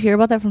fun. Did you hear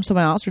about that from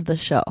someone else or the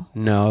show?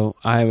 No,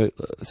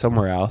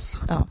 somewhere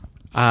else. Oh.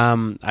 I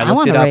looked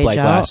wanna it up rage like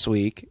out. last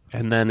week,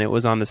 and then it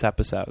was on this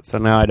episode. So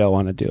now I don't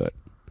want to do it.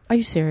 Are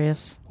you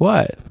serious?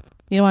 What?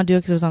 You don't want to do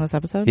it because it was on this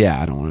episode?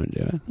 Yeah, I don't want to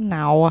do it.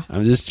 No.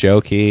 I'm just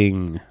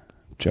joking.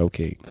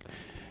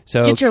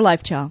 So Get your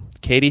life, Chow.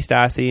 Katie,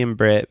 Stassi, and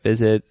Britt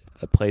visit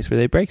a place where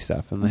they break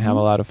stuff, and they have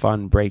a lot of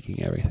fun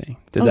breaking everything.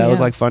 Did that look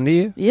like fun to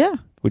you? Yeah.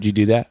 Would you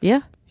do that?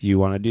 Yeah. You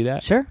want to do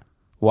that? Sure.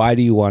 Why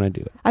do you want to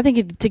do it? I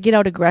think to get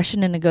out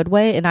aggression in a good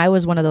way, and I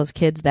was one of those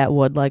kids that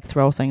would like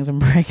throw things and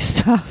break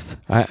stuff.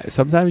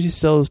 Sometimes you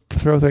still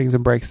throw things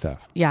and break stuff.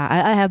 Yeah,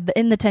 I have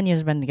in the 10 years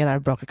we've been together.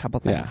 I've broke a couple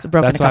things. Yeah,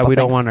 Broken that's a couple why we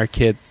things. don't want our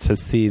kids to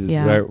see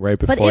right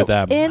before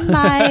them. In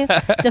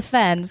my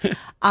defense,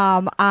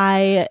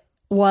 I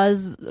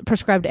was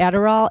prescribed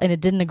Adderall, and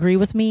it didn't agree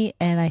with me,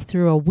 and I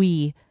threw a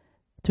wee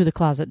through the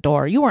closet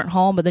door. You weren't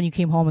home, but then you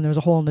came home and there was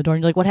a hole in the door,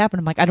 and you're like, "What happened?"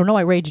 I'm like, "I don't know.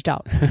 I raged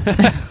out."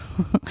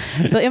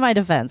 So in my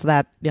defense,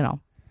 that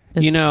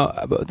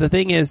the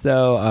thing is,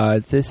 though,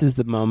 this is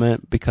the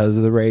moment because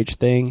of the rage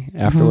thing.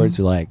 Afterwards,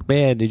 you're like,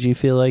 man, did you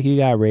feel like you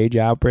got rage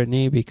out,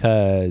 Brittany?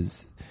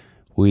 Because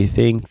we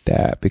think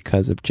that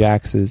because of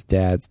Jax's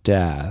dad's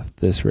death,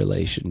 this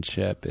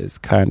relationship is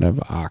kind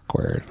of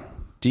awkward.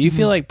 Do you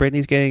feel like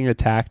Brittany's getting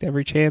attacked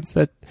every chance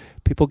that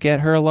people get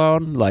her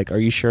alone? Like, are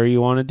you sure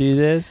you want to do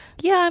this?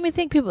 Yeah, I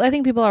think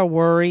people are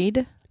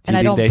worried. Do you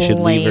and think I don't they should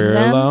blame leave her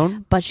them,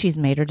 alone? But she's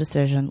made her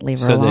decision. Leave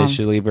her So alone. they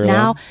should leave her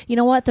now, alone? you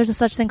know what? There's a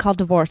such thing called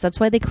divorce. That's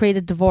why they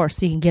created divorce,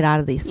 so you can get out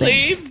of these things.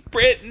 Leave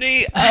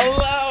Brittany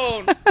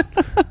alone.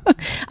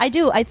 I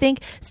do. I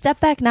think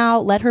step back now,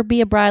 let her be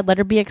a bride, let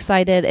her be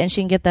excited, and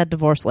she can get that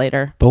divorce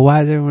later. But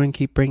why does everyone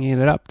keep bringing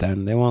it up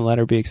then? They won't let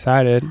her be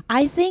excited.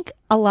 I think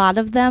a lot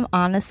of them,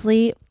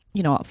 honestly,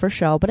 for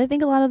show, but I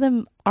think a lot of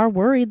them are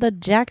worried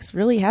that Jax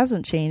really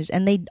hasn't changed,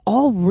 and they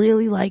all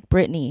really like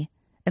Brittany,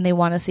 and they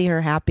want to see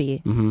her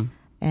happy. Mm-hmm.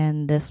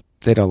 And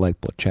they don't like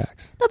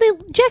Jax. No,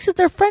 Jax is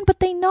their friend, but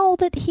they know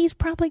that he's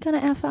probably going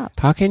to F up.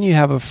 How can you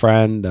have a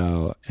friend,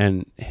 though,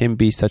 and him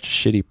be such a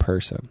shitty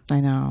person? I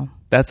know.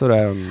 That's what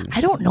I don't understand.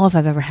 I don't know if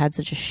I've ever had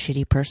such a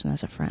shitty person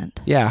as a friend.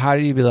 Yeah, how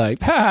do you be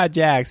like,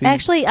 Jax?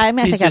 Actually, I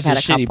think I've had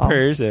a couple. He's just a shitty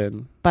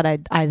person. But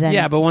I then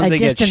yeah, but once they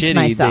get shitty,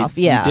 myself.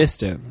 you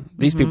distant.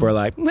 These people are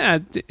like, nah,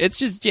 it's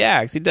just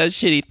Jax. He does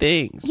shitty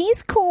things.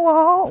 He's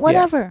cool.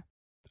 Whatever.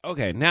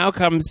 Okay, now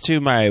comes to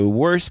my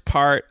worst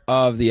part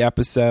of the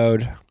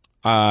episode.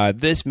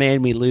 This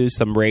made me lose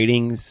some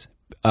ratings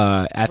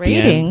at the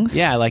end.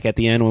 Yeah, like at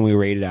the end when we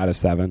rated out of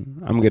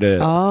 7. I'm going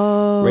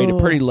to rate it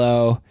pretty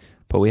low,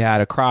 but we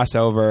had a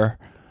crossover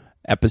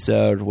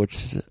episode,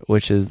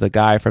 which is the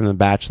guy from The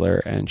Bachelor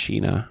and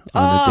Sheena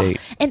on a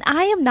date. And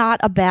I am not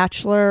a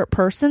Bachelor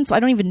person, so I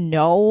don't even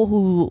know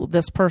who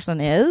this person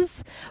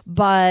is,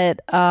 but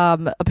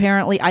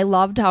apparently I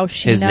loved how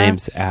Sheena... His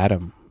name's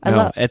Adam.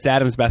 It's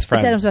Adam's best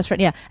friend. It's Adam's best friend,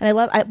 yeah. And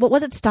what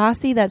was it,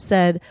 Stassi, that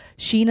said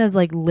Sheena's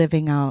like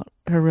living out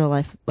her real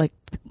life, like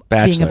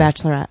being a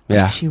bachelorette.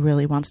 Yeah. Like, she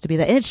really wants to be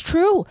that. And it's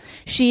true.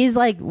 She's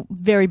like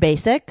very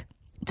basic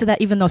to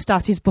that, even though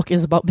Stassi's book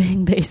is about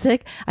being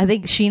basic. I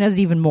think Sheena's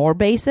even more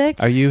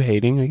basic. Are you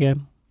hating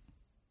again?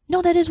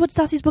 No, that is what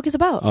Stassi's book is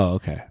about. Oh,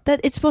 okay.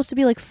 That it's supposed to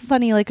be like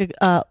funny, like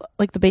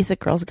the Basic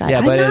Girls guy. Yeah,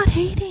 I'm but not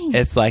hating.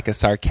 It's like a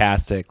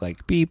sarcastic,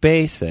 like, be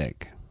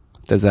basic.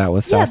 Does that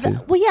with Stassi?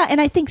 Yeah, and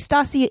I think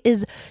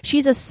Stassi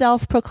she's a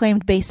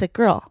self-proclaimed basic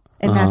girl,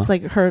 and that's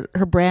like her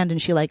brand,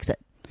 and she likes it.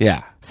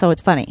 Yeah. So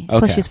it's funny. Okay.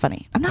 Plus she's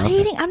funny. I'm not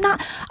hating.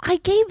 I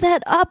gave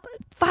that up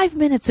 5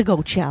 minutes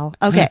ago, Chell.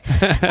 Okay.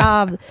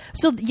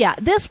 So yeah,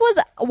 this was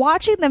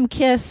watching them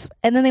kiss,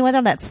 and then they went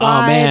on that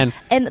slide. Oh man.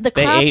 And the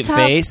they crop ate top,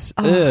 face.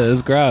 Ugh, it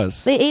was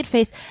gross. They ate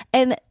face,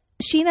 and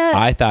Sheena.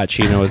 I thought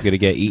Sheena was going to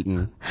get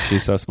eaten.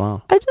 She's so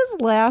small. I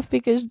just laugh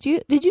because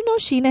did you know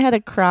Sheena had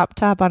a crop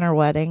top on her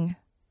wedding?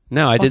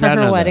 No, I did not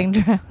know her wedding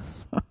that.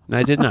 dress.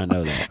 I did not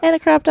know that. And a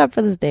crop top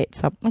for this date.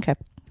 So okay.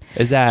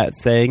 Is that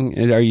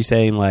saying? Are you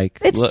saying like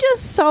it's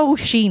just so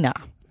Sheena?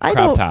 I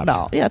crop don't tops.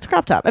 know. Yeah, it's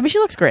crop top. I mean, she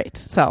looks great.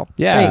 So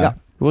yeah, there you go.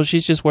 Well,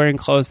 she's just wearing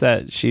clothes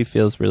that she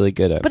feels really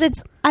good at.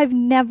 But I've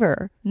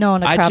never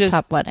known a crop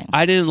top wedding.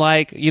 I didn't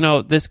like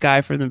this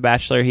guy from The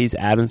Bachelor. He's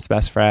Adam's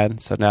best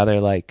friend. So now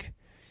they're like,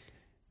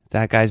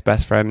 that guy's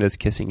best friend is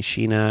kissing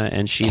Sheena,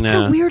 and Sheena. It's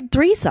a weird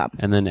threesome.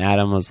 And then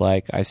Adam was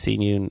like, I've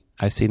seen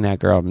that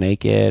girl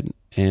naked,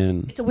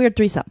 and it's a weird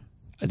threesome.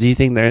 Do you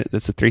think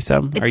it's a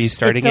threesome? Are you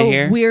starting it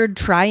here? It's a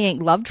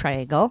weird love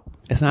triangle.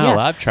 It's not a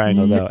love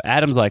triangle, though.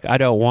 Adam's like, I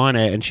don't want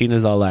it. And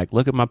Sheena's all like,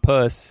 look at my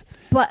puss.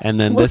 But and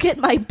then look at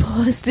my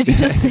puss. Did you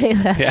just say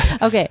that? Yeah.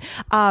 Okay.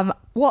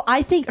 Well,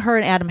 I think her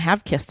and Adam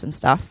have kissed and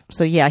stuff.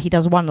 So, yeah, he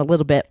does want it a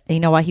little bit. And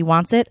you know why he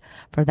wants it?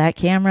 For that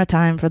camera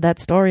time, for that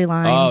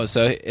storyline. Oh,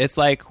 so it's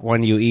like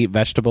when you eat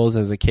vegetables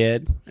as a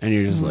kid and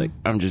you're just like,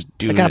 I'm just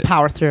doing it. I got to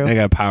power through. I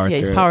got to power through.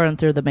 Yeah, he's powering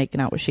through the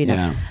making out with Sheena.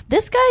 Yeah.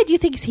 This guy, do you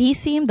think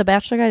the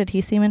Bachelor guy, did he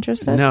seem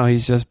interested? No,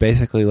 he's just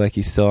basically like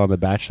he's still on The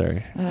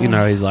Bachelor.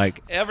 He's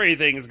like,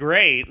 everything's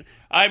great.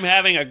 I'm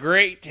having a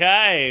great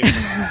time.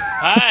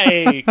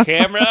 Hi,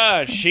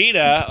 camera,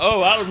 Sheena. Oh,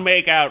 I'll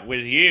make out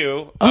with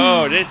you.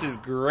 Oh, this is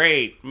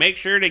great. Make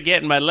sure to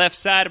get in my left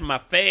side of my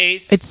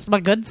face. It's my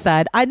good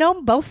side. I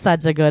know both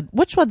sides are good.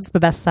 Which one's the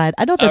best side?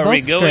 I know they're both Are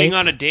we going great.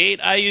 on a date?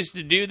 I used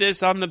to do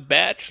this on The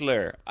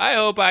Bachelor. I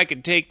hope I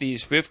can take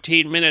these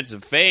 15 minutes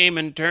of fame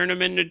and turn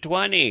them into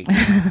 20.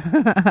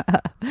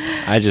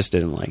 I just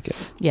didn't like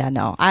it. Yeah,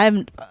 no.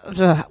 I'm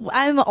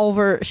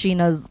over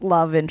Sheena's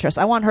love interest.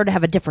 I want her to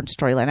have a different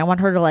storyline. I want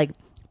her to like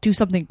do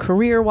something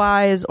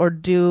career-wise or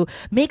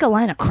make a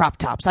line of crop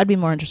tops. I'd be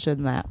more interested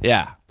in that.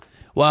 Yeah.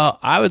 Well,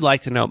 I would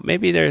like to know,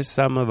 maybe there's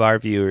some of our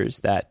viewers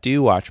that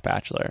do watch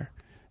Bachelor,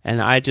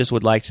 and I just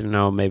would like to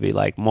know maybe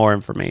like more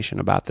information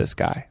about this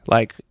guy.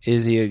 Like,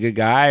 is he a good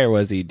guy or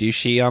was he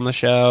douchey on the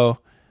show?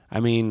 I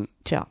mean,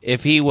 Yeah.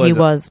 if he was... He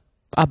was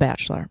a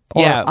bachelor.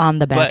 Or Yeah, on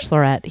The but-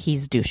 Bachelorette,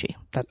 he's douchey.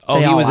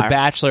 he was a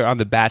bachelor on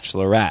The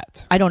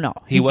Bachelorette. I don't know.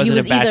 He wasn't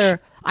was a bach-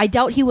 either... I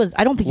doubt he was...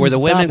 I don't think he Were was the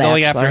women the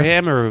going Bachelor. after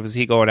him, or was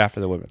he going after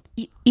the women?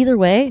 Either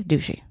way,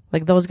 douchey.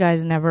 Like, those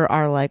guys never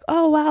are like,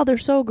 oh, wow, they're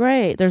so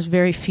great. There's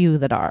very few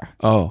that are.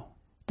 Oh,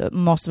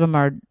 Most of them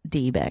are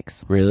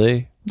D-bags.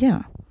 really?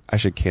 Yeah. I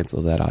should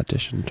cancel that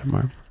audition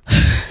tomorrow.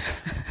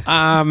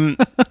 Oh,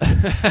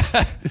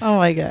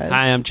 my God.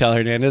 Hi, I'm Chel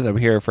Hernandez. I'm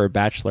here for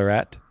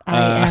Bachelorette.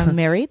 I am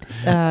married.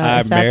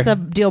 If that's a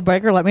deal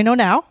breaker, let me know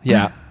now.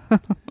 Yeah.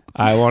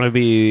 I want to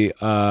be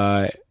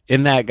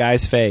in that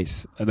guy's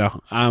face.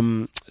 No.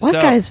 What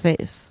guy's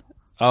face?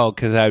 Oh,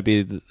 because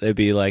it'd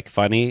be like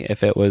funny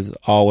if it was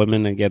all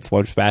women against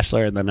one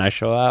bachelor, and then I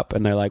show up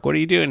and they're like, "What are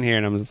you doing here?"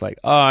 And I'm just like,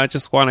 "Oh, I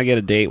just want to get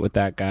a date with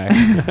that guy."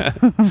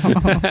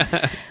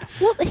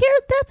 Well,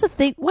 that's a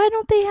thing. Why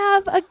don't they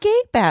have a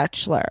gay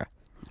bachelor?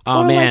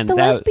 Oh or man, like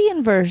the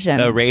lesbian version.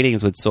 the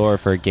ratings would soar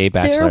for a gay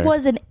bachelor. There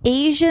was an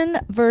Asian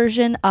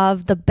version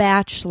of The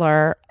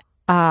Bachelor,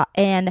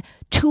 and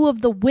two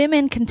of the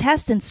women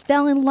contestants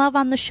fell in love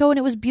on the show, and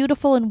it was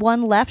beautiful. And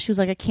one left. She was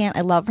like, I can't,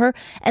 I love her.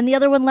 And the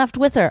other one left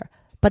with her.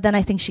 But then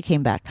I think she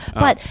came back.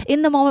 But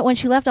in the moment when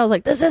she left, I was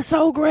like, this is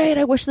so great.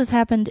 I wish this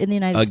happened in the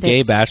United States. A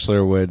gay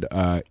bachelor would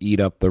eat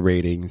up the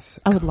ratings.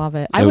 I would love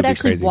it. I would would be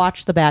actually crazy.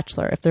 watch The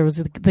Bachelor if there was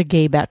the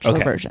gay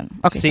bachelor version.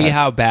 Okay, See sorry.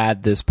 how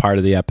bad this part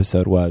of the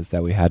episode was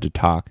that we had to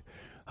talk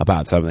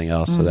about something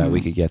else so that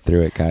we could get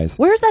through it, guys.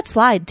 Where's that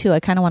slide, too? I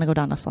kind of want to go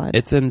down the slide.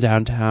 It's in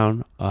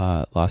downtown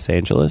Los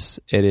Angeles.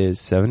 It is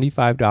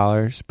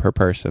 $75 per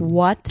person.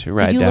 What? To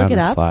ride Did you down look it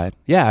the up? slide.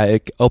 Yeah,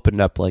 it opened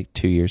up like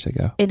 2 years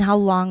ago. And how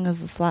long is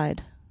the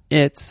slide?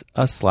 It's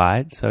a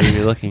slide, so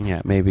you're looking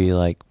at maybe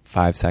like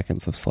 5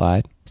 seconds of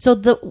slide. So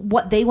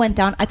what they went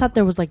down, I thought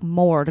there was like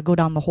more to go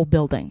down the whole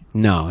building.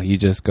 No, you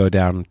just go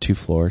down 2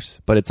 floors,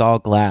 but it's all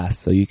glass,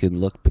 so you can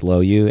look below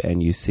you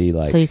and you see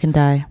like So you can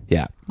die.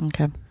 yeah,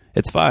 Okay.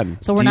 it's fun.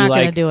 So we're not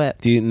going to do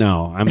it.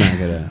 No, I'm not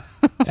gonna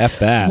f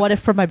that. What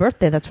if for my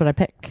birthday that's what I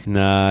pick?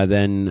 Nah,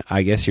 then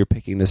I guess you're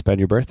picking to spend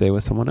your birthday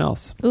with someone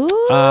else.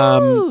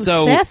 Ooh,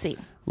 so- sassy.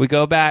 We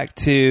go back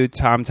to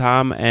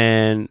Tom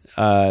and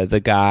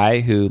the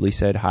guy who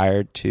Lisa had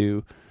hired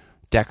to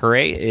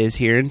decorate is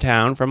here in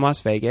town from Las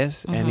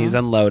Vegas, and he's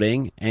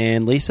unloading.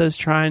 And Lisa's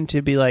trying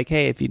to be like,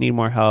 hey, if you need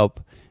more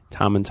help,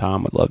 Tom and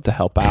Tom would love to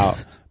help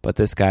out. But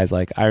this guy's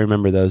like, I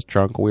remember those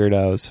drunk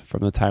weirdos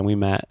from the time we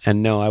met,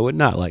 and no, I would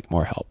not like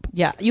more help.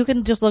 Yeah, you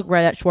can just look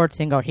right at Schwartz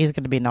and go, he's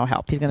going to be no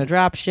help. He's going to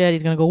drop shit.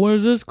 He's going to go,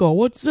 where's this go?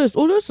 What's this?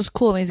 Oh, this is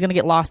cool. And he's going to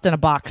get lost in a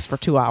box for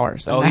 2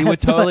 hours. And Oh, he would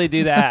that's what- totally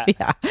do that.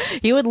 Yeah,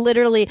 he would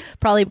literally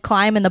probably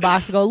climb in the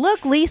box and go,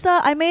 look, Lisa,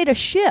 I made a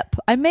ship.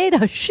 I made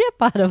a ship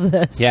out of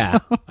this. Yeah,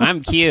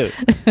 I'm cute.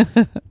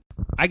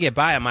 I get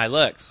by on my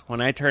looks. When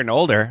I turn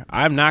older,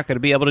 I'm not going to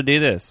be able to do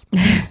this.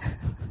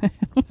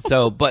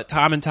 But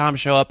Tom and Tom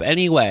show up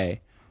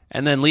anyway.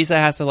 And then Lisa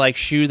has to like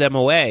shoo them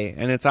away,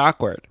 and it's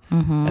awkward.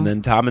 And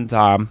then Tom and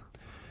Tom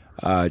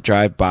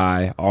drive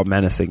by all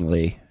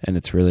menacingly, and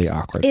it's really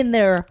awkward. In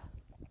their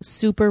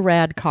super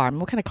rad car. I mean,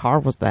 what kind of car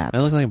was that? It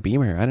looked like a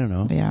Beamer. I don't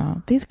know. Yeah,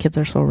 these kids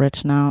are so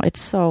rich now.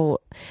 The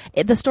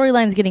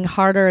storyline's getting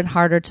harder and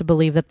harder to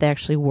believe that they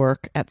actually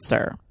work at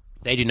SUR.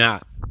 They do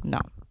not. No.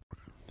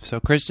 So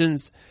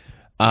Kristen's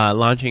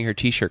launching her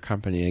T-shirt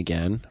company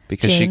again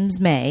because James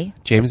May.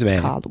 James it's May.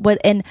 called. What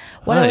I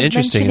was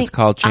interesting. mentioning- It's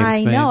called James I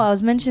May. know. I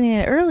was mentioning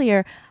it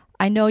earlier.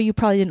 I know you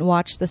probably didn't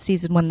watch the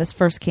season when this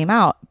first came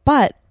out,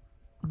 but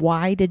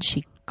why did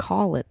she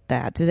call it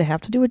that? Did it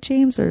have to do with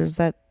James, or is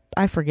that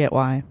I forget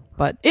why?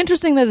 But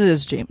interesting that it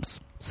is James.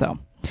 So.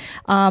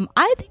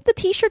 I think the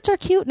T-shirts are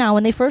cute now.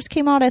 When they first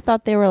came out, I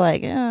thought they were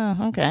like,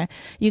 okay.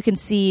 You can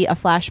see a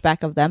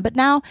flashback of them. But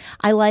now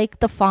I like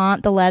the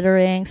font, the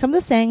lettering. Some of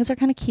the sayings are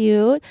kind of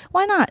cute.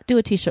 Why not do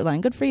a T-shirt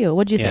line? Good for you.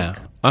 What'd you think?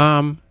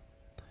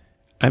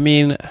 I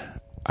mean,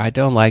 I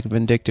don't like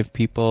vindictive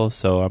people,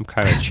 so I'm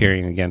kind of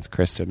cheering against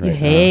Kristen right You now.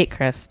 hate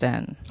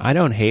Kristen. I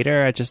don't hate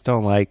her. I just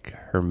don't like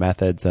her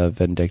methods of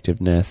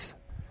vindictiveness.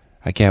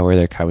 I get where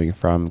they're coming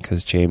from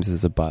because James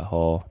is a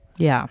butthole.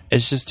 Yeah.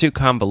 It's just too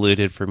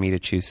convoluted for me to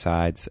choose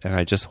sides, and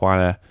I just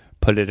want to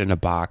put it in a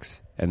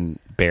box and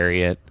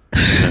bury it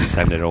and then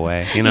send it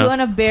away. You know? You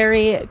want to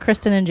bury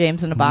Kristen and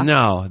James in a box?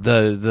 No,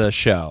 the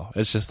show.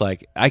 It's just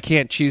like I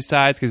can't choose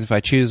sides because if I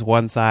choose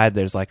one side,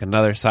 there's like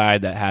another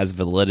side that has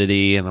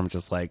validity, and I'm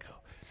just like,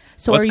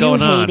 So What's are you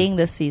going on? hating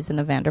this season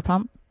of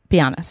Vanderpump? Be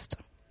honest.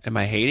 Am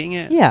I hating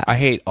it? Yeah. I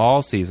hate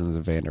all seasons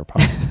of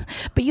Vanderpump.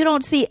 But you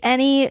don't see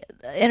any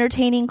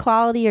entertaining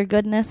quality or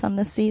goodness on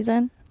this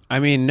season? I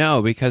mean,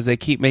 no, because they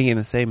keep making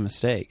the same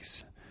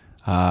mistakes.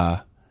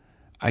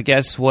 I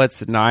guess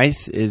what's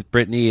nice is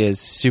Brittany is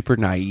super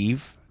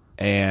naive,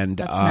 and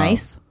That's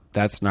nice.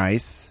 That's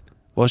nice.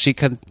 Well, she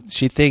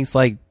thinks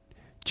like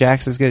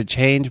Jax is going to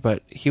change,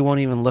 but he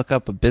won't even look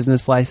up a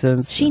business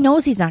license. She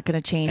knows he's not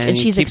going to change, and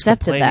he she's keeps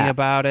accepted complaining that.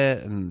 about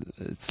it, and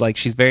it's like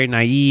she's very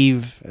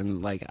naive,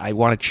 and like I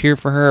want to cheer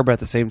for her, but at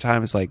the same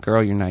time, it's like,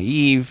 girl, you're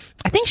naive.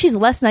 I think she's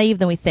less naive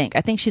than we think.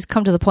 I think she's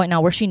come to the point now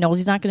where she knows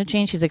he's not going to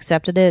change. She's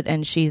accepted it,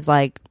 and she's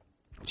like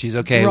She's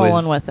okay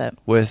rolling with it.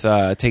 with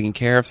taking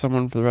care of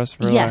someone for the rest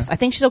of her Yes, life. I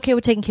think she's okay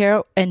with taking care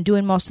of and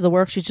doing most of the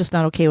work. She's just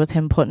not okay with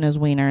him putting his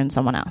wiener in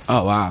someone else.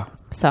 Oh wow!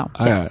 So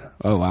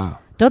Oh wow!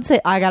 don't say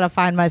I gotta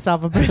find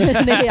myself a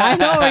Brittany. I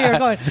know where you're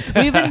going.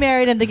 We've been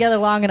married and together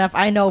long enough.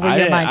 I know where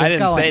your mind is I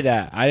didn't going. say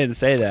that. I didn't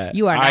say that.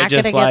 You are I not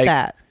just gonna get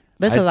that.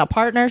 This I- is a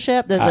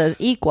partnership. This is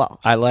equal.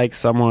 I like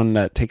someone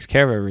that takes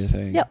care of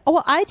everything. Yeah.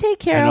 Well, I take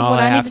care And of all what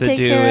I I need have to to take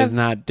do care is of.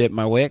 not dip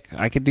my wick.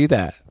 I could do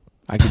that.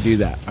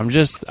 I'm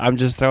just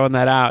throwing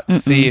that out to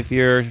see if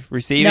you're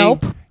receiving.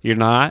 Nope. You're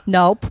not.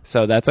 Nope.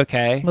 So that's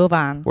okay. Move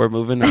on. We're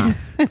moving on.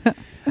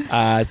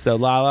 So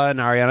Lala and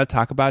Ariana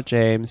talk about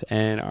James,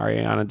 and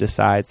Ariana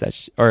decides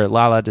that,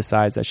 Lala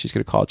decides that she's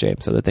going to call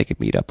James so that they can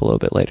meet up a little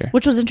bit later.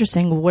 Which was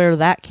interesting where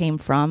that came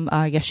from.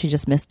 I guess she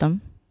just missed him.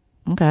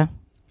 Okay.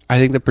 I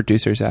think the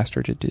producers asked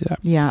her to do that.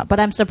 Yeah, but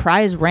I'm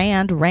surprised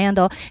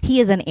Randall, he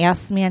is an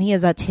ass man. He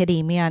is a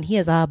titty man. He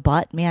is a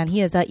butt man.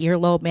 He is a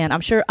earlobe man.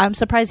 I'm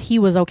surprised he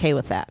was okay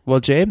with that. Well,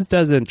 James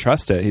doesn't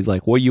trust it. He's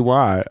like, "What you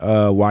want?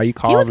 Why you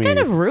calling me?" He was kind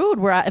of rude.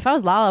 If I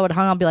was Lala, I would have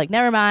hung up and be like,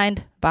 never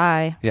mind.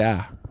 Bye.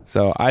 Yeah.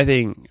 So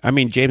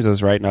James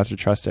was right not to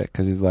trust it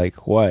because he's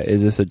like, what?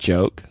 Is this a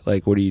joke?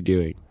 Like, what are you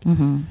doing?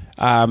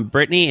 Mm-hmm.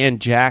 Brittany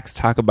and Jax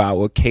talk about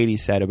what Katie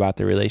said about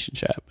the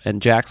relationship.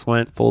 And Jax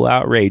went full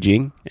out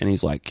raging. And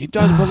he's like, he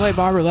doesn't believe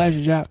our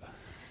relationship.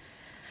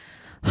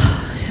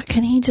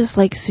 Can he just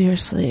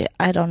seriously,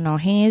 I don't know.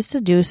 He needs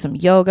to do some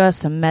yoga,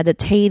 some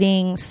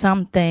meditating,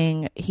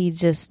 something.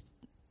 He's a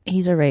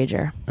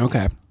rager.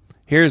 Okay.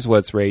 Here's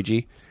what's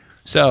ragey.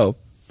 So,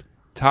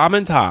 Tom,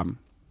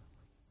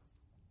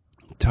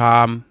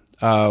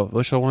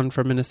 what's the one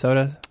from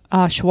Minnesota?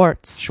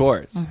 Schwartz.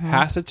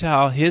 Has to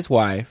tell his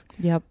wife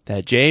Yep.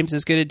 that James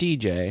is going to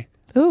DJ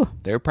Ooh.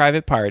 their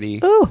private party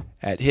Ooh.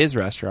 at his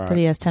restaurant. That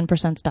he has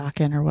 10% stock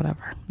in or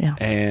whatever. Yeah.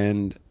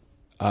 And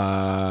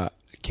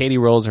Katie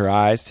rolls her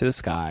eyes to the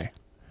sky.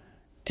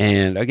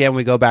 And again,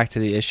 we go back to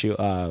the issue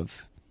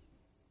of...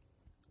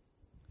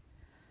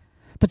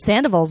 But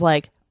Sandoval's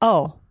like,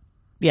 oh,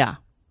 yeah.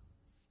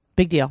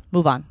 Big deal.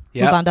 Move on.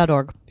 Yep.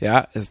 MoveOn.org.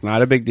 Yeah, it's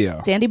not a big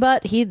deal. Sandy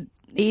Butt, he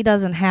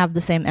doesn't have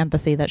the same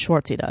empathy that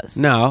Schwartzy does.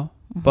 No,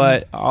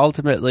 but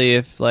ultimately,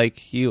 if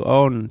you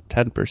own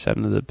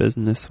 10% of the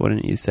business,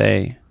 wouldn't you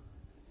say,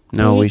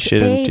 no, we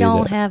shouldn't do that? They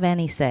don't have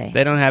any say.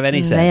 They don't have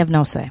any say. They have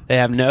no say. They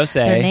have no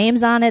say. Their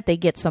name's on it. They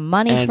get some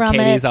money and from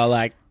Katie's it. all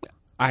like,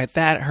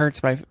 that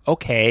hurts my...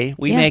 Okay,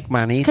 we Yeah. make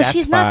money. Because That's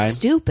she's fine. not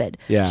stupid.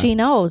 Yeah. She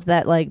knows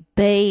that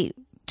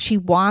she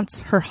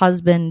wants her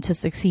husband to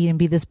succeed and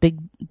be this big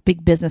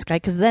business guy,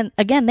 because then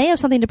again they have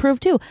something to prove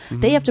too.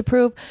 They have to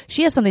prove,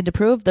 she has something to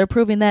prove. They're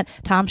proving that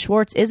Tom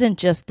Schwartz isn't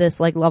just this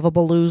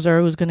lovable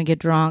loser who's going to get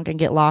drunk and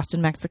get lost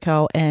in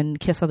Mexico and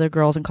kiss other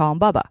girls and call him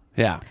Bubba.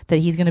 Yeah. That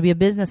he's going to be a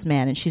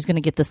businessman and she's going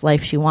to get this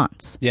life she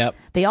wants. Yep.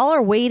 They all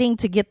are waiting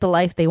to get the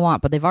life they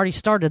want, but they've already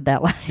started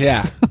that life.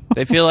 Yeah.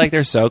 They feel like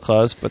they're so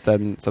close, but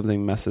then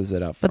something messes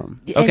it up for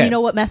them. And you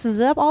know what messes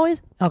it up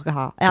always?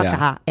 Alcohol.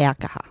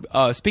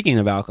 Speaking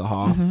of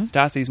alcohol,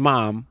 Stassi's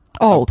mom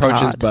Oh,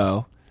 approaches God.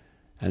 Bo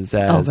and Oh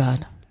says,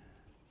 God.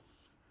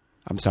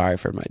 I'm sorry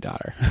for my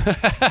daughter.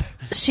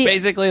 She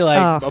Basically,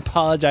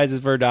 apologizes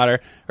for her daughter.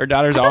 Her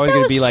daughter's I thought always that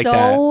going to be was like so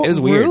that. It was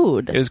weird.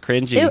 rude. It was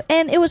cringy.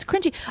 and it was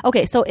cringy.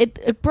 Okay, so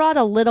it brought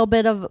a little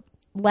bit of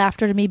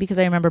laughter to me because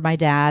I remember my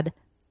dad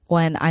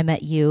when I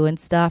met you and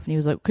stuff, and he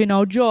was like, "Okay,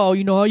 now Joe,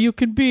 you know how you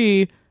can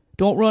be.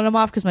 Don't run him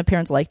off," because my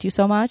parents liked you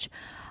so much.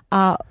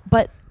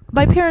 But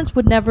my parents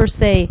would never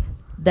say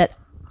that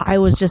I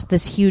was just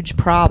this huge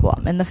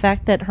problem. And the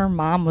fact that her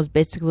mom was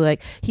basically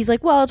like, he's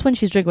like, well, it's when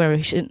she's drinking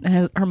whatever.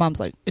 And her mom's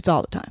like, it's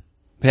all the time.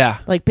 Yeah.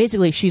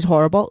 Basically, she's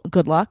horrible.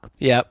 Good luck.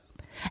 Yep.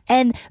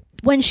 And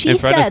when she In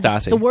front of said,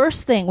 Stassi. the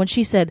worst thing, when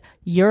she said,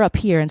 you're up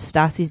here and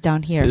Stassi's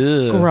down here,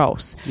 Ugh.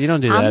 gross. You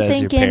don't do that I'm as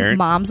thinking your parent.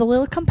 mom's a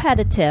little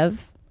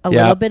competitive, a Yep.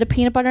 little bit of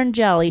peanut butter and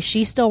jelly.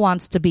 She still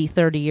wants to be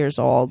 30 years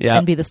old Yep.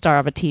 and be the star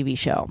of a TV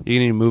show. You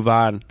need to move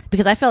on.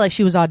 Because I felt like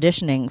she was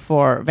auditioning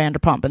for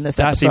Vanderpump in this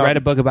Stassi, episode. write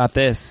a book about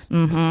this.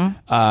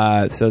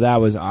 Mm-hmm. So that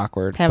was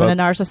awkward. Having But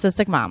a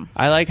narcissistic mom.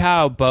 I like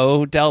how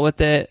Bo dealt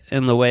with it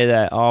in the way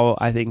that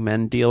I think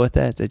men deal with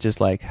it. They're just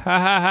like, ha,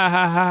 ha, ha,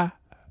 ha, ha.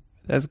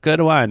 That's a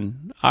good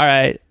one. All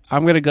right.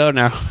 I'm gonna go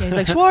now. Yeah, he's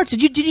like, Schwartz,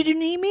 did you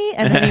need me?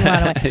 And then he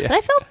went away. Yeah. But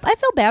I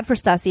felt bad for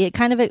Stassi. It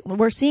kind of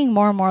we're seeing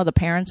more and more of the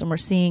parents, and we're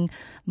seeing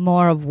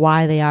more of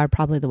why they are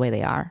probably the way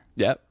they are.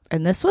 Yep.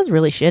 And this was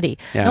really shitty.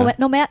 Yeah.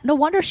 No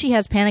wonder she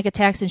has panic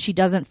attacks and she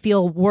doesn't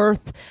feel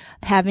worth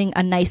having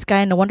a nice guy.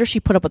 And no wonder she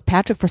put up with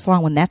Patrick for so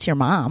long when that's your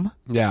mom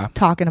Yeah.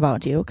 talking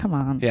about you. Come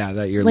on. Yeah,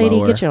 that you're Lady,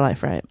 lower. get your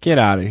life right. Get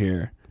out of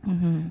here.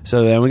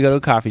 So then we go to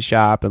a coffee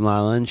shop, and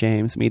Lala and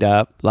James meet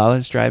up.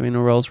 Lala's driving a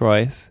Rolls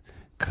Royce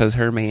because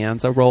her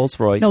man's a Rolls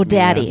Royce. No, man.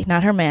 daddy,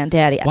 not her man,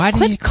 daddy. Why do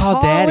Quit you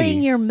call daddy?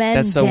 calling your men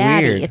That's so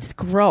daddy? weird. It's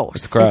gross.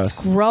 It's gross.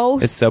 It's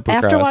gross. It's super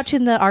After gross.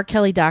 watching the R.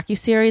 Kelly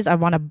docuseries, I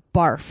want to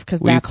barf because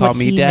Will you that's call what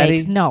me he daddy?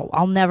 makes. No,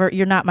 I'll never.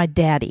 You're not my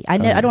daddy.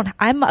 I don't.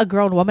 I'm a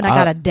grown woman. I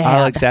got a dad.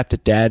 I'll accept a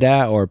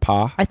dada or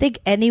pa. I think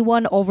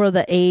anyone over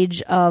the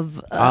age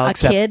of a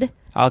kid.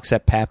 I'll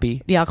accept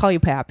pappy. Yeah, I'll call you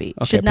Pappy.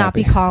 Okay, Should not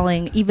Pappy. be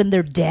calling even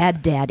their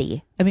dad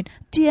daddy. I mean,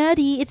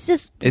 daddy, it's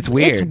just... It's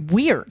weird. It's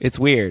weird. It's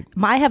weird.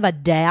 I have a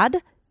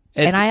dad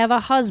and I have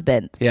a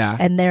husband. Yeah.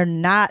 And they're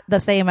not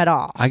the same at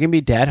all. I can be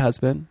dad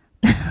husband.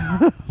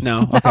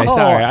 No. Okay,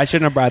 sorry. I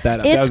shouldn't have brought that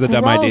up. It's That was a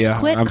dumb gross. idea.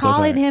 Quit I'm so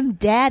calling sorry. him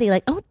daddy.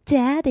 Like, oh,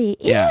 daddy.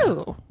 Ew.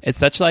 Yeah. It's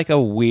such like a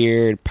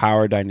weird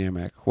power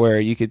dynamic where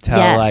you could tell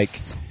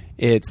Yes. like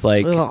it's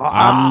like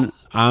Ugh.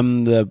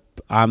 I'm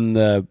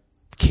the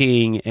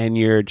king and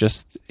you're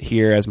just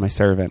here as my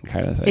servant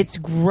kind of thing. It's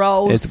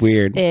gross. It's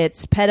weird.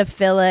 It's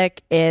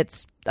pedophilic.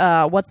 It's...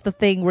 what's the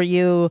thing where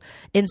you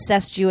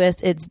incestuous?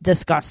 It's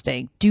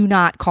disgusting. Do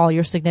not call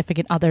your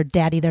significant other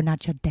daddy. They're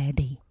not your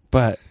daddy.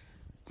 But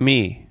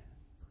me.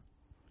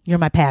 You're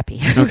my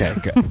pappy. Okay,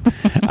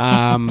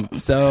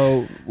 good.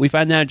 So we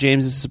find out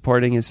James is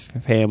supporting his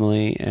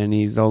family and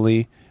he's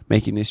only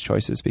making these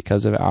choices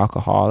because of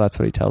alcohol. That's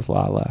what he tells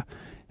Lala.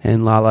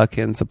 And Lala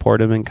can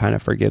support him and kind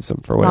of forgives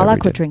him for whatever Lala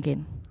he quit did.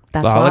 drinking.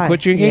 That's Lala why.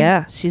 quit drinking?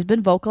 Yeah, she's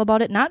been vocal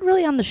about it. Not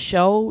really on the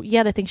show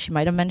yet. I think she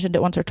might have mentioned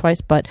it once or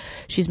twice, but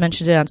she's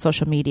mentioned it on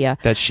social media.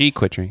 That she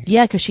quit drinking.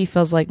 Yeah, because she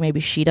feels like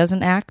maybe she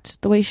doesn't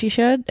act the way she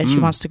should, and she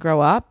wants to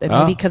grow up. And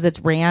maybe because it's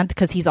Rand,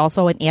 because he's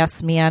also an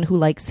ass man who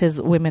likes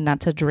his women not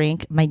to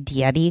drink. My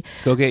daddy.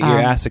 Go get your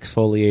ass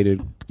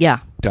exfoliated, Yeah.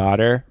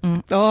 daughter.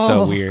 Oh,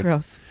 So weird.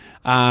 Gross.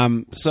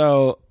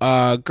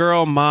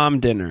 Girl mom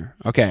dinner.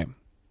 Okay.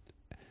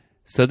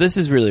 So this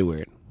is really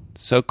weird.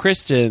 So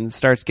Kristen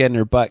starts getting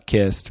her butt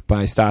kissed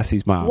by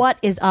Stassi's mom. What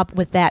is up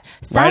with that?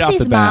 Right off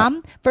Stassi's the bat.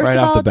 mom, first Right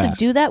of off all, the to bat.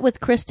 do that with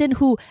Kristen,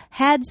 who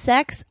had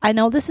sex, I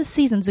know this is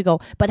seasons ago,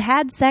 but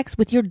had sex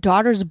with your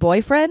daughter's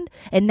boyfriend,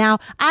 and now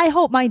I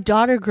hope my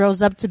daughter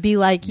grows up to be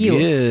like you.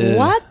 Yeah.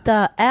 What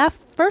the F?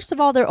 First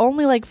of all, they're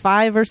only like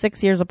 5 or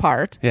 6 years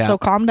apart. Yeah. So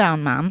calm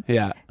down, Mom.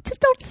 Yeah.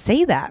 Just don't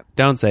say that.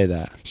 Don't say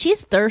that.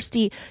 She's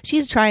thirsty.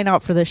 She's trying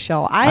out for this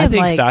show. I am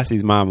think like,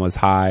 Stassi's mom was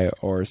high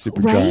or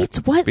super Right?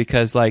 drunk. What-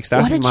 Because like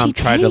what Stassi's did mom she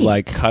tried to take?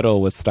 like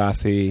cuddle with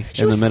Stassi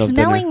she in the was middle of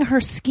smelling dinner. her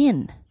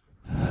skin.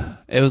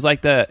 It was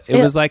like it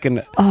was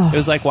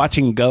like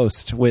watching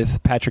Ghost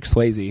with Patrick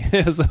Swayze.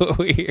 It was so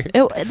weird.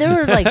 There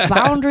were like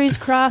boundaries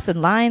crossed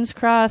and lines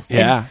crossed.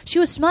 Yeah. And she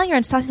was smelling her,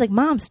 and Stassi's like,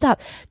 Mom, stop.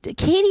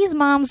 Katie's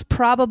mom's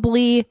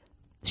probably,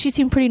 she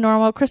seemed pretty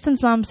normal.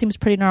 Kristen's mom seems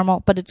pretty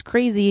normal, but it's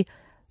crazy.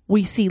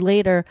 We see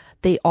later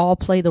they all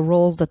play the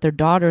roles that their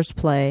daughters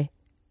play.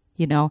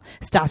 You know,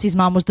 Stassi's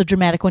mom was the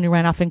dramatic one who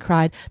ran off and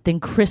cried. Then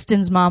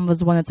Kristen's mom was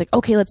the one that's like,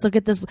 okay, let's look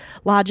at this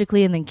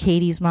logically. And then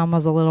Katie's mom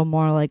was a little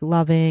more like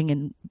loving,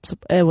 and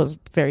it was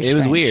very strange. It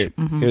was weird.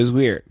 It was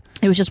weird.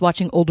 It was just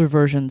watching older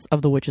versions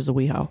of The Witches of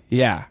WeHo.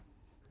 Yeah.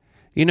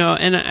 You know,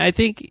 and I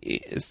think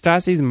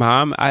Stassi's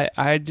mom,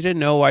 I didn't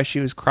know why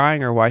she was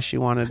crying or why she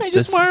wanted I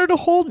just this. wanted her to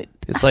hold me.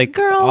 It's like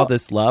Girl. all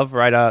this love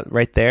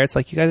right there. It's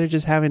like you guys are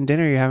just having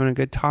dinner. You're having a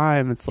good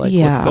time. It's like,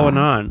 Yeah. what's going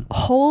on?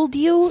 Hold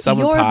you.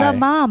 Someone's You're high. the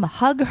mom.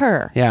 Hug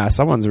her. Yeah,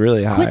 someone's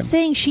really high. Quit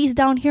saying she's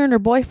down here and her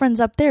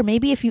boyfriend's up there.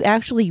 Maybe if you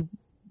actually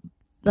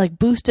like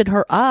boosted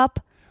her up.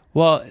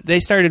 Well, they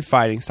started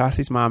fighting.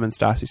 Stassi's mom and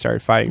Stassi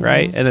started fighting,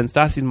 right? And then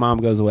Stassi's mom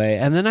goes away.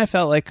 And then I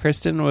felt like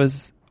Kristen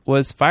was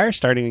fire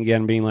starting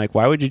again, being like,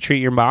 why would you treat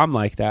your mom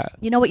like that?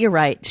 You know what? You're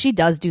right. She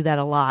does do that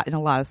a lot in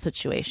a lot of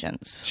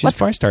situations. She's a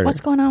fire starter.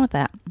 What's going on with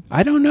that?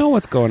 I don't know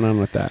what's going on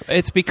with that.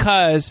 It's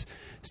because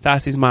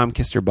Stassi's mom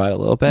kissed her butt a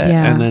little bit.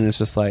 Yeah. And then it's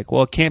just like,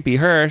 well, it can't be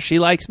her. She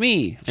likes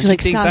me. And She's she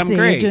like, thinks I'm Stassi,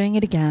 great. you're doing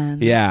it again.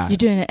 Yeah. You're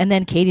doing it. And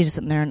then Katie's just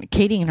sitting there, and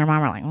Katie and her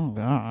mom are like, oh,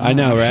 God. I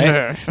know,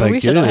 right? It's we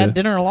like, should have "Ugh." had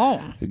dinner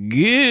alone.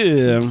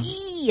 Good.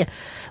 Eee.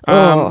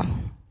 Oh.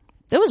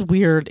 It was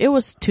weird. It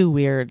was too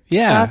weird.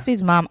 Yeah.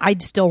 Stassi's mom, I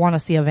still want to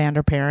see a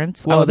Vander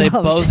parents. I Well, would they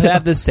love both to.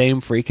 have the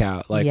same freak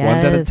out. Like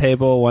one's at a Yes.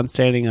 table, one's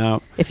standing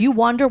up. If you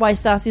wonder why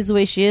Stassi's the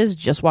way she is,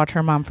 just watch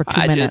her mom for 2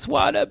 I minutes. just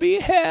want to be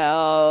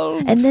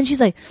held. And then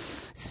she's like,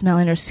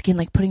 smelling her skin,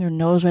 like putting her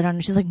nose right on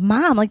her. She's like,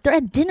 Mom, like they're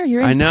at dinner.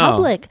 You're in I know.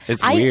 public.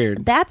 It's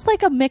weird. That's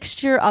like a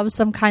mixture of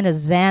some kind of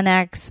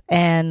Xanax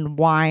and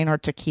wine or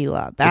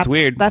tequila. That's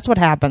weird. That's what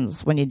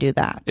happens when you do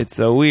that. It's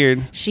so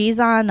weird. She's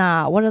on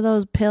what are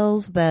those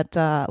pills that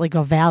like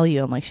a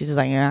Valium? Like she's just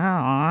like,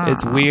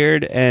 It's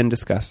weird and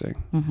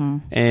disgusting. Mm-hmm.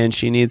 And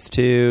she needs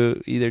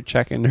to either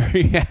check into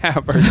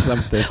rehab or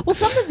something. Well,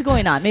 something's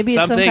going on. Maybe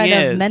it's some kind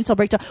of mental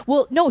breakdown.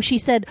 Well, no, she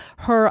said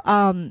her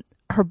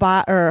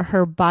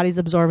body's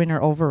absorbing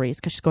her ovaries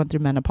because she's going through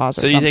menopause.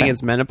 So you think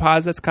it's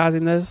menopause that's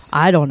causing this?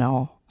 I don't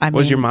know.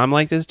 Was your mom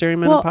like this during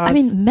menopause? Well, I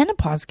mean,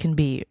 menopause can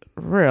be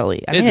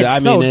really.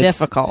 It's so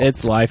difficult.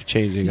 It's life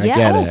changing. Yeah. I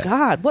get it. Oh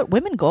God, what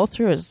women go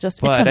through is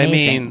just. But it's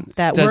amazing. I mean,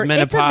 that does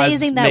menopause it's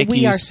amazing that make we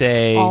you are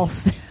say all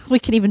we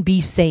can even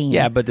be sane?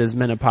 Yeah, but does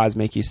menopause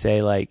make you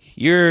say like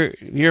you're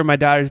my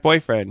daughter's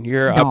boyfriend?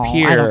 You're no, up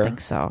here. I don't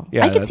think so.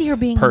 Yeah, I could see her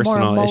being more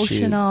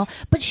emotional.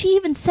 Issues. But she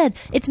even said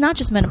it's not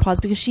just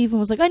menopause because she even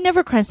was like, I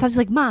never cried. So I was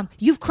like, Mom,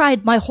 you've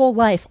cried my whole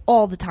life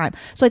all the time.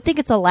 So I think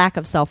it's a lack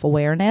of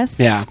self-awareness.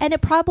 Yeah. And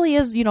it probably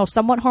is,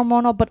 somewhat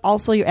hormonal, but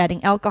also you're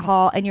adding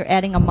alcohol and you're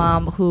adding a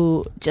mom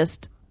who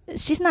just,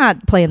 she's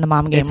not playing the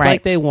mom game it's right. It's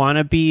like they want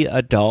to be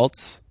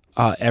adults.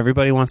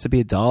 Everybody wants to be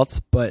adults,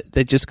 but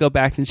they just go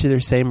back into their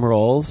same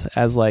roles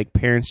as like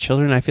parents,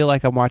 children. I feel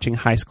like I'm watching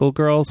high school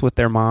girls with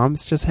their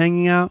moms just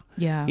hanging out.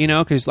 Yeah.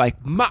 Because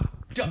like, Mom,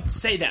 don't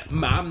say that,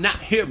 Mom,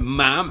 not here,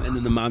 Mom. And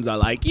then the moms are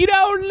like, you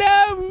don't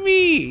love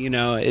me.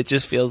 It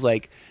just feels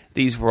like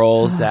these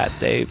roles that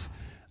they've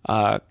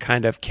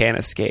kind of can't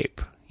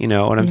escape. You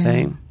know what I'm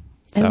saying?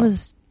 So it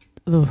was...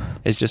 Ooh.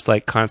 It's just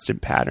like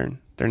constant pattern.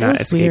 They're not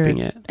escaping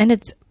it.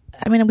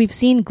 And we've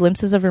seen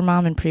glimpses of her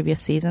mom in previous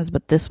seasons,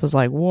 but this was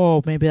like,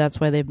 whoa, maybe that's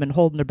why they've been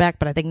holding her back.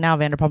 But I think now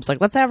Vanderpump's like,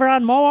 let's have her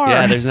on more.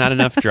 Yeah, there's not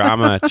enough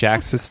drama.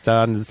 Jax is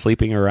done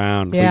sleeping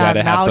around. Yeah, we got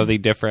to have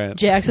something different.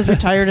 Jax has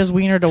retired his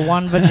wiener to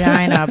one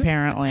vagina,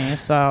 apparently.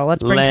 So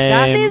let's bring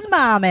Stassi's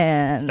mom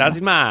in.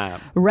 Stassi's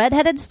mom.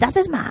 Redheaded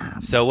Stassi's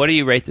mom. So what do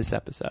you rate this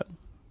episode?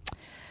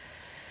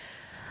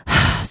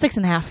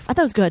 6.5. I thought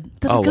it was good.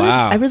 This was good.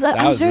 Wow. I was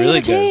very really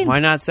entertained. good. Why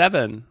not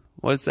 7?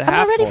 What's the half? I'm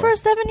not ready for a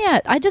 7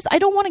 yet. I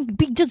don't want to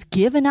be just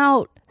giving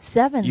out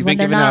 7s You've when been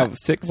they're giving not out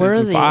 6s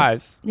worthy. and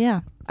 5s.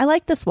 Yeah. I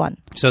like this one.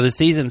 So the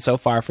season so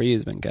far for you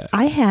has been good.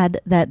 I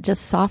had that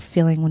just soft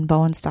feeling when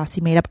Bo and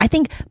Stassi made up. I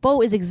think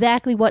Bo is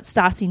exactly what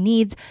Stassi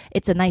needs.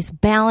 It's a nice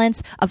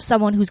balance of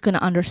someone who's going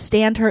to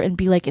understand her and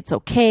be like, it's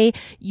okay.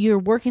 You're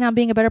working on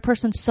being a better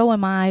person. So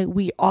am I.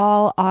 We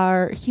all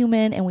are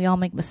human and we all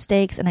make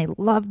mistakes. And I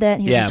love that.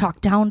 He doesn't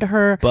talk down to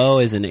her. Bo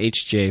is an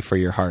HJ for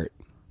your heart.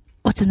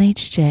 What's an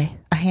HJ?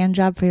 A hand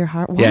job for your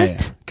heart? What?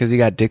 Yeah, because he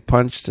got dick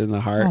punched in the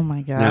heart. Oh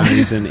my God. Now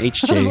he's an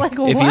HJ. like, if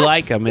what? you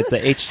like him, it's a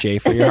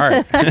HJ for your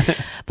heart.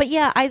 But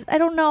yeah, I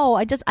don't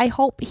know. I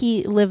hope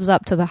he lives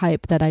up to the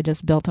hype that I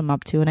just built him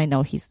up to. And I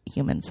know he's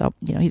human, so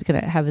he's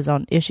gonna have his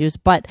own issues.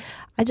 But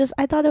I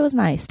thought it was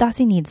nice.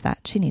 Stassi needs that.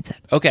 She needs it.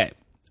 Okay.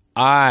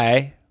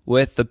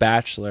 With the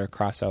Bachelor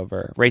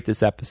crossover, rate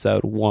this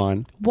episode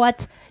 1.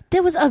 What?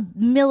 There was a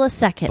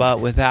millisecond. But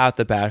without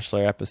the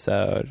Bachelor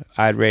episode,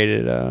 I'd rate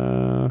it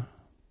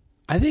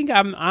I think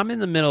I'm in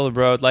the middle of the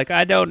road. Like,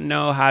 I don't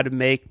know how to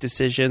make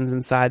decisions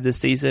inside this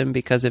season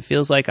because it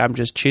feels like I'm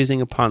just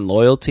choosing upon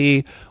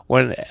loyalty.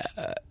 When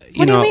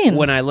What do you mean?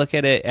 When I look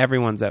at it,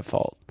 everyone's at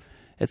fault.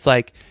 It's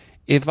like,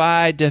 if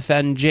I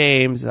defend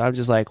James, I'm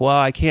just like, well,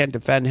 I can't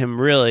defend him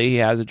really. He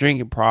has a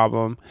drinking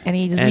problem. And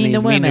he's mean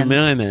to women.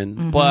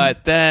 Mm-hmm.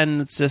 But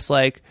then it's just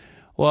like,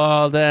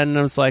 well, then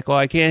it's like, well,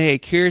 I can't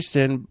hate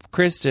Kristen,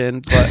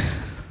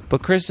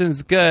 but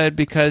Kristen's good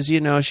because,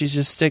 she's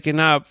just sticking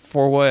up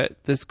for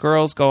what this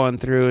girl's going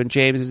through and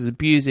James is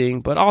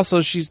abusing, but also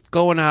she's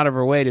going out of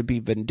her way to be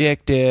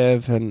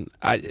vindictive. And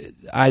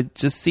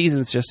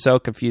season's just so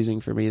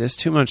confusing for me. There's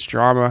too much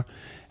drama.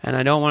 And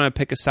I don't want to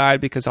pick a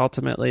side because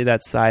ultimately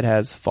that side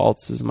has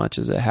faults as much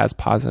as it has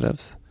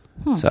positives.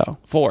 So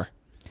 4.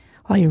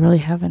 Well, you're really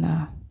having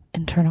a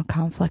internal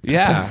conflict.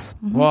 Yeah. With this.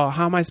 Mm-hmm. Well,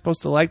 how am I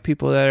supposed to like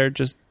people that are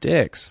just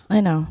dicks?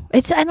 I know. I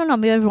don't know.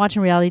 Maybe I've been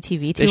watching reality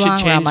TV too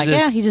long. Where I'm like,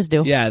 yeah, you just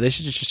do. Yeah, they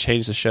should just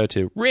change the show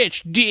to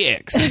Rich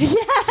Dicks. Yes,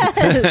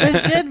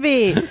 it should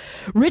be.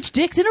 Rich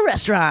dicks in a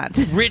restaurant.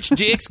 Rich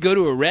dicks go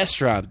to a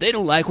restaurant. They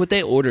don't like what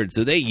they ordered,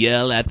 so they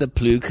yell at the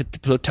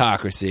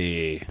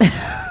plutocracy.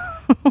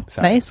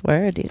 Nice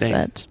word you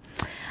Thanks. said.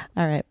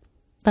 All right.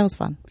 That was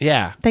fun.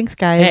 Yeah. Thanks,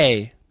 guys.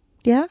 Hey.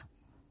 Yeah?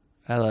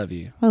 I love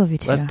you. I love you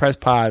too. Let's press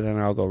pause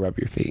and I'll go rub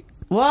your feet.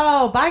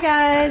 Whoa. Bye,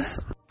 guys.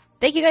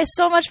 Thank you guys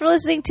so much for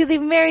listening to the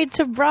Married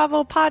to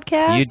Bravo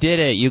podcast. You did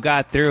it. You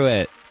got through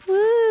it.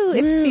 Woo.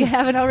 If you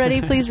haven't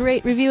already, please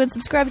rate, review, and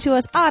subscribe to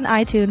us on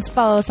iTunes.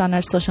 Follow us on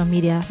our social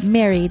media,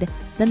 Married,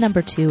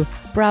 2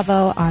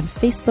 Bravo, on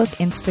Facebook,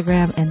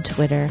 Instagram, and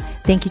Twitter.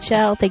 Thank you,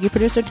 Chell. Thank you,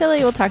 producer Tilly.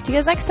 We'll talk to you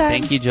guys next time.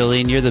 Thank you,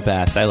 Jolene. You're the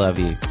best. I love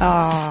you.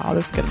 Oh,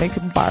 this is going to make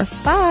him barf.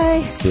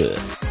 Bye. Good.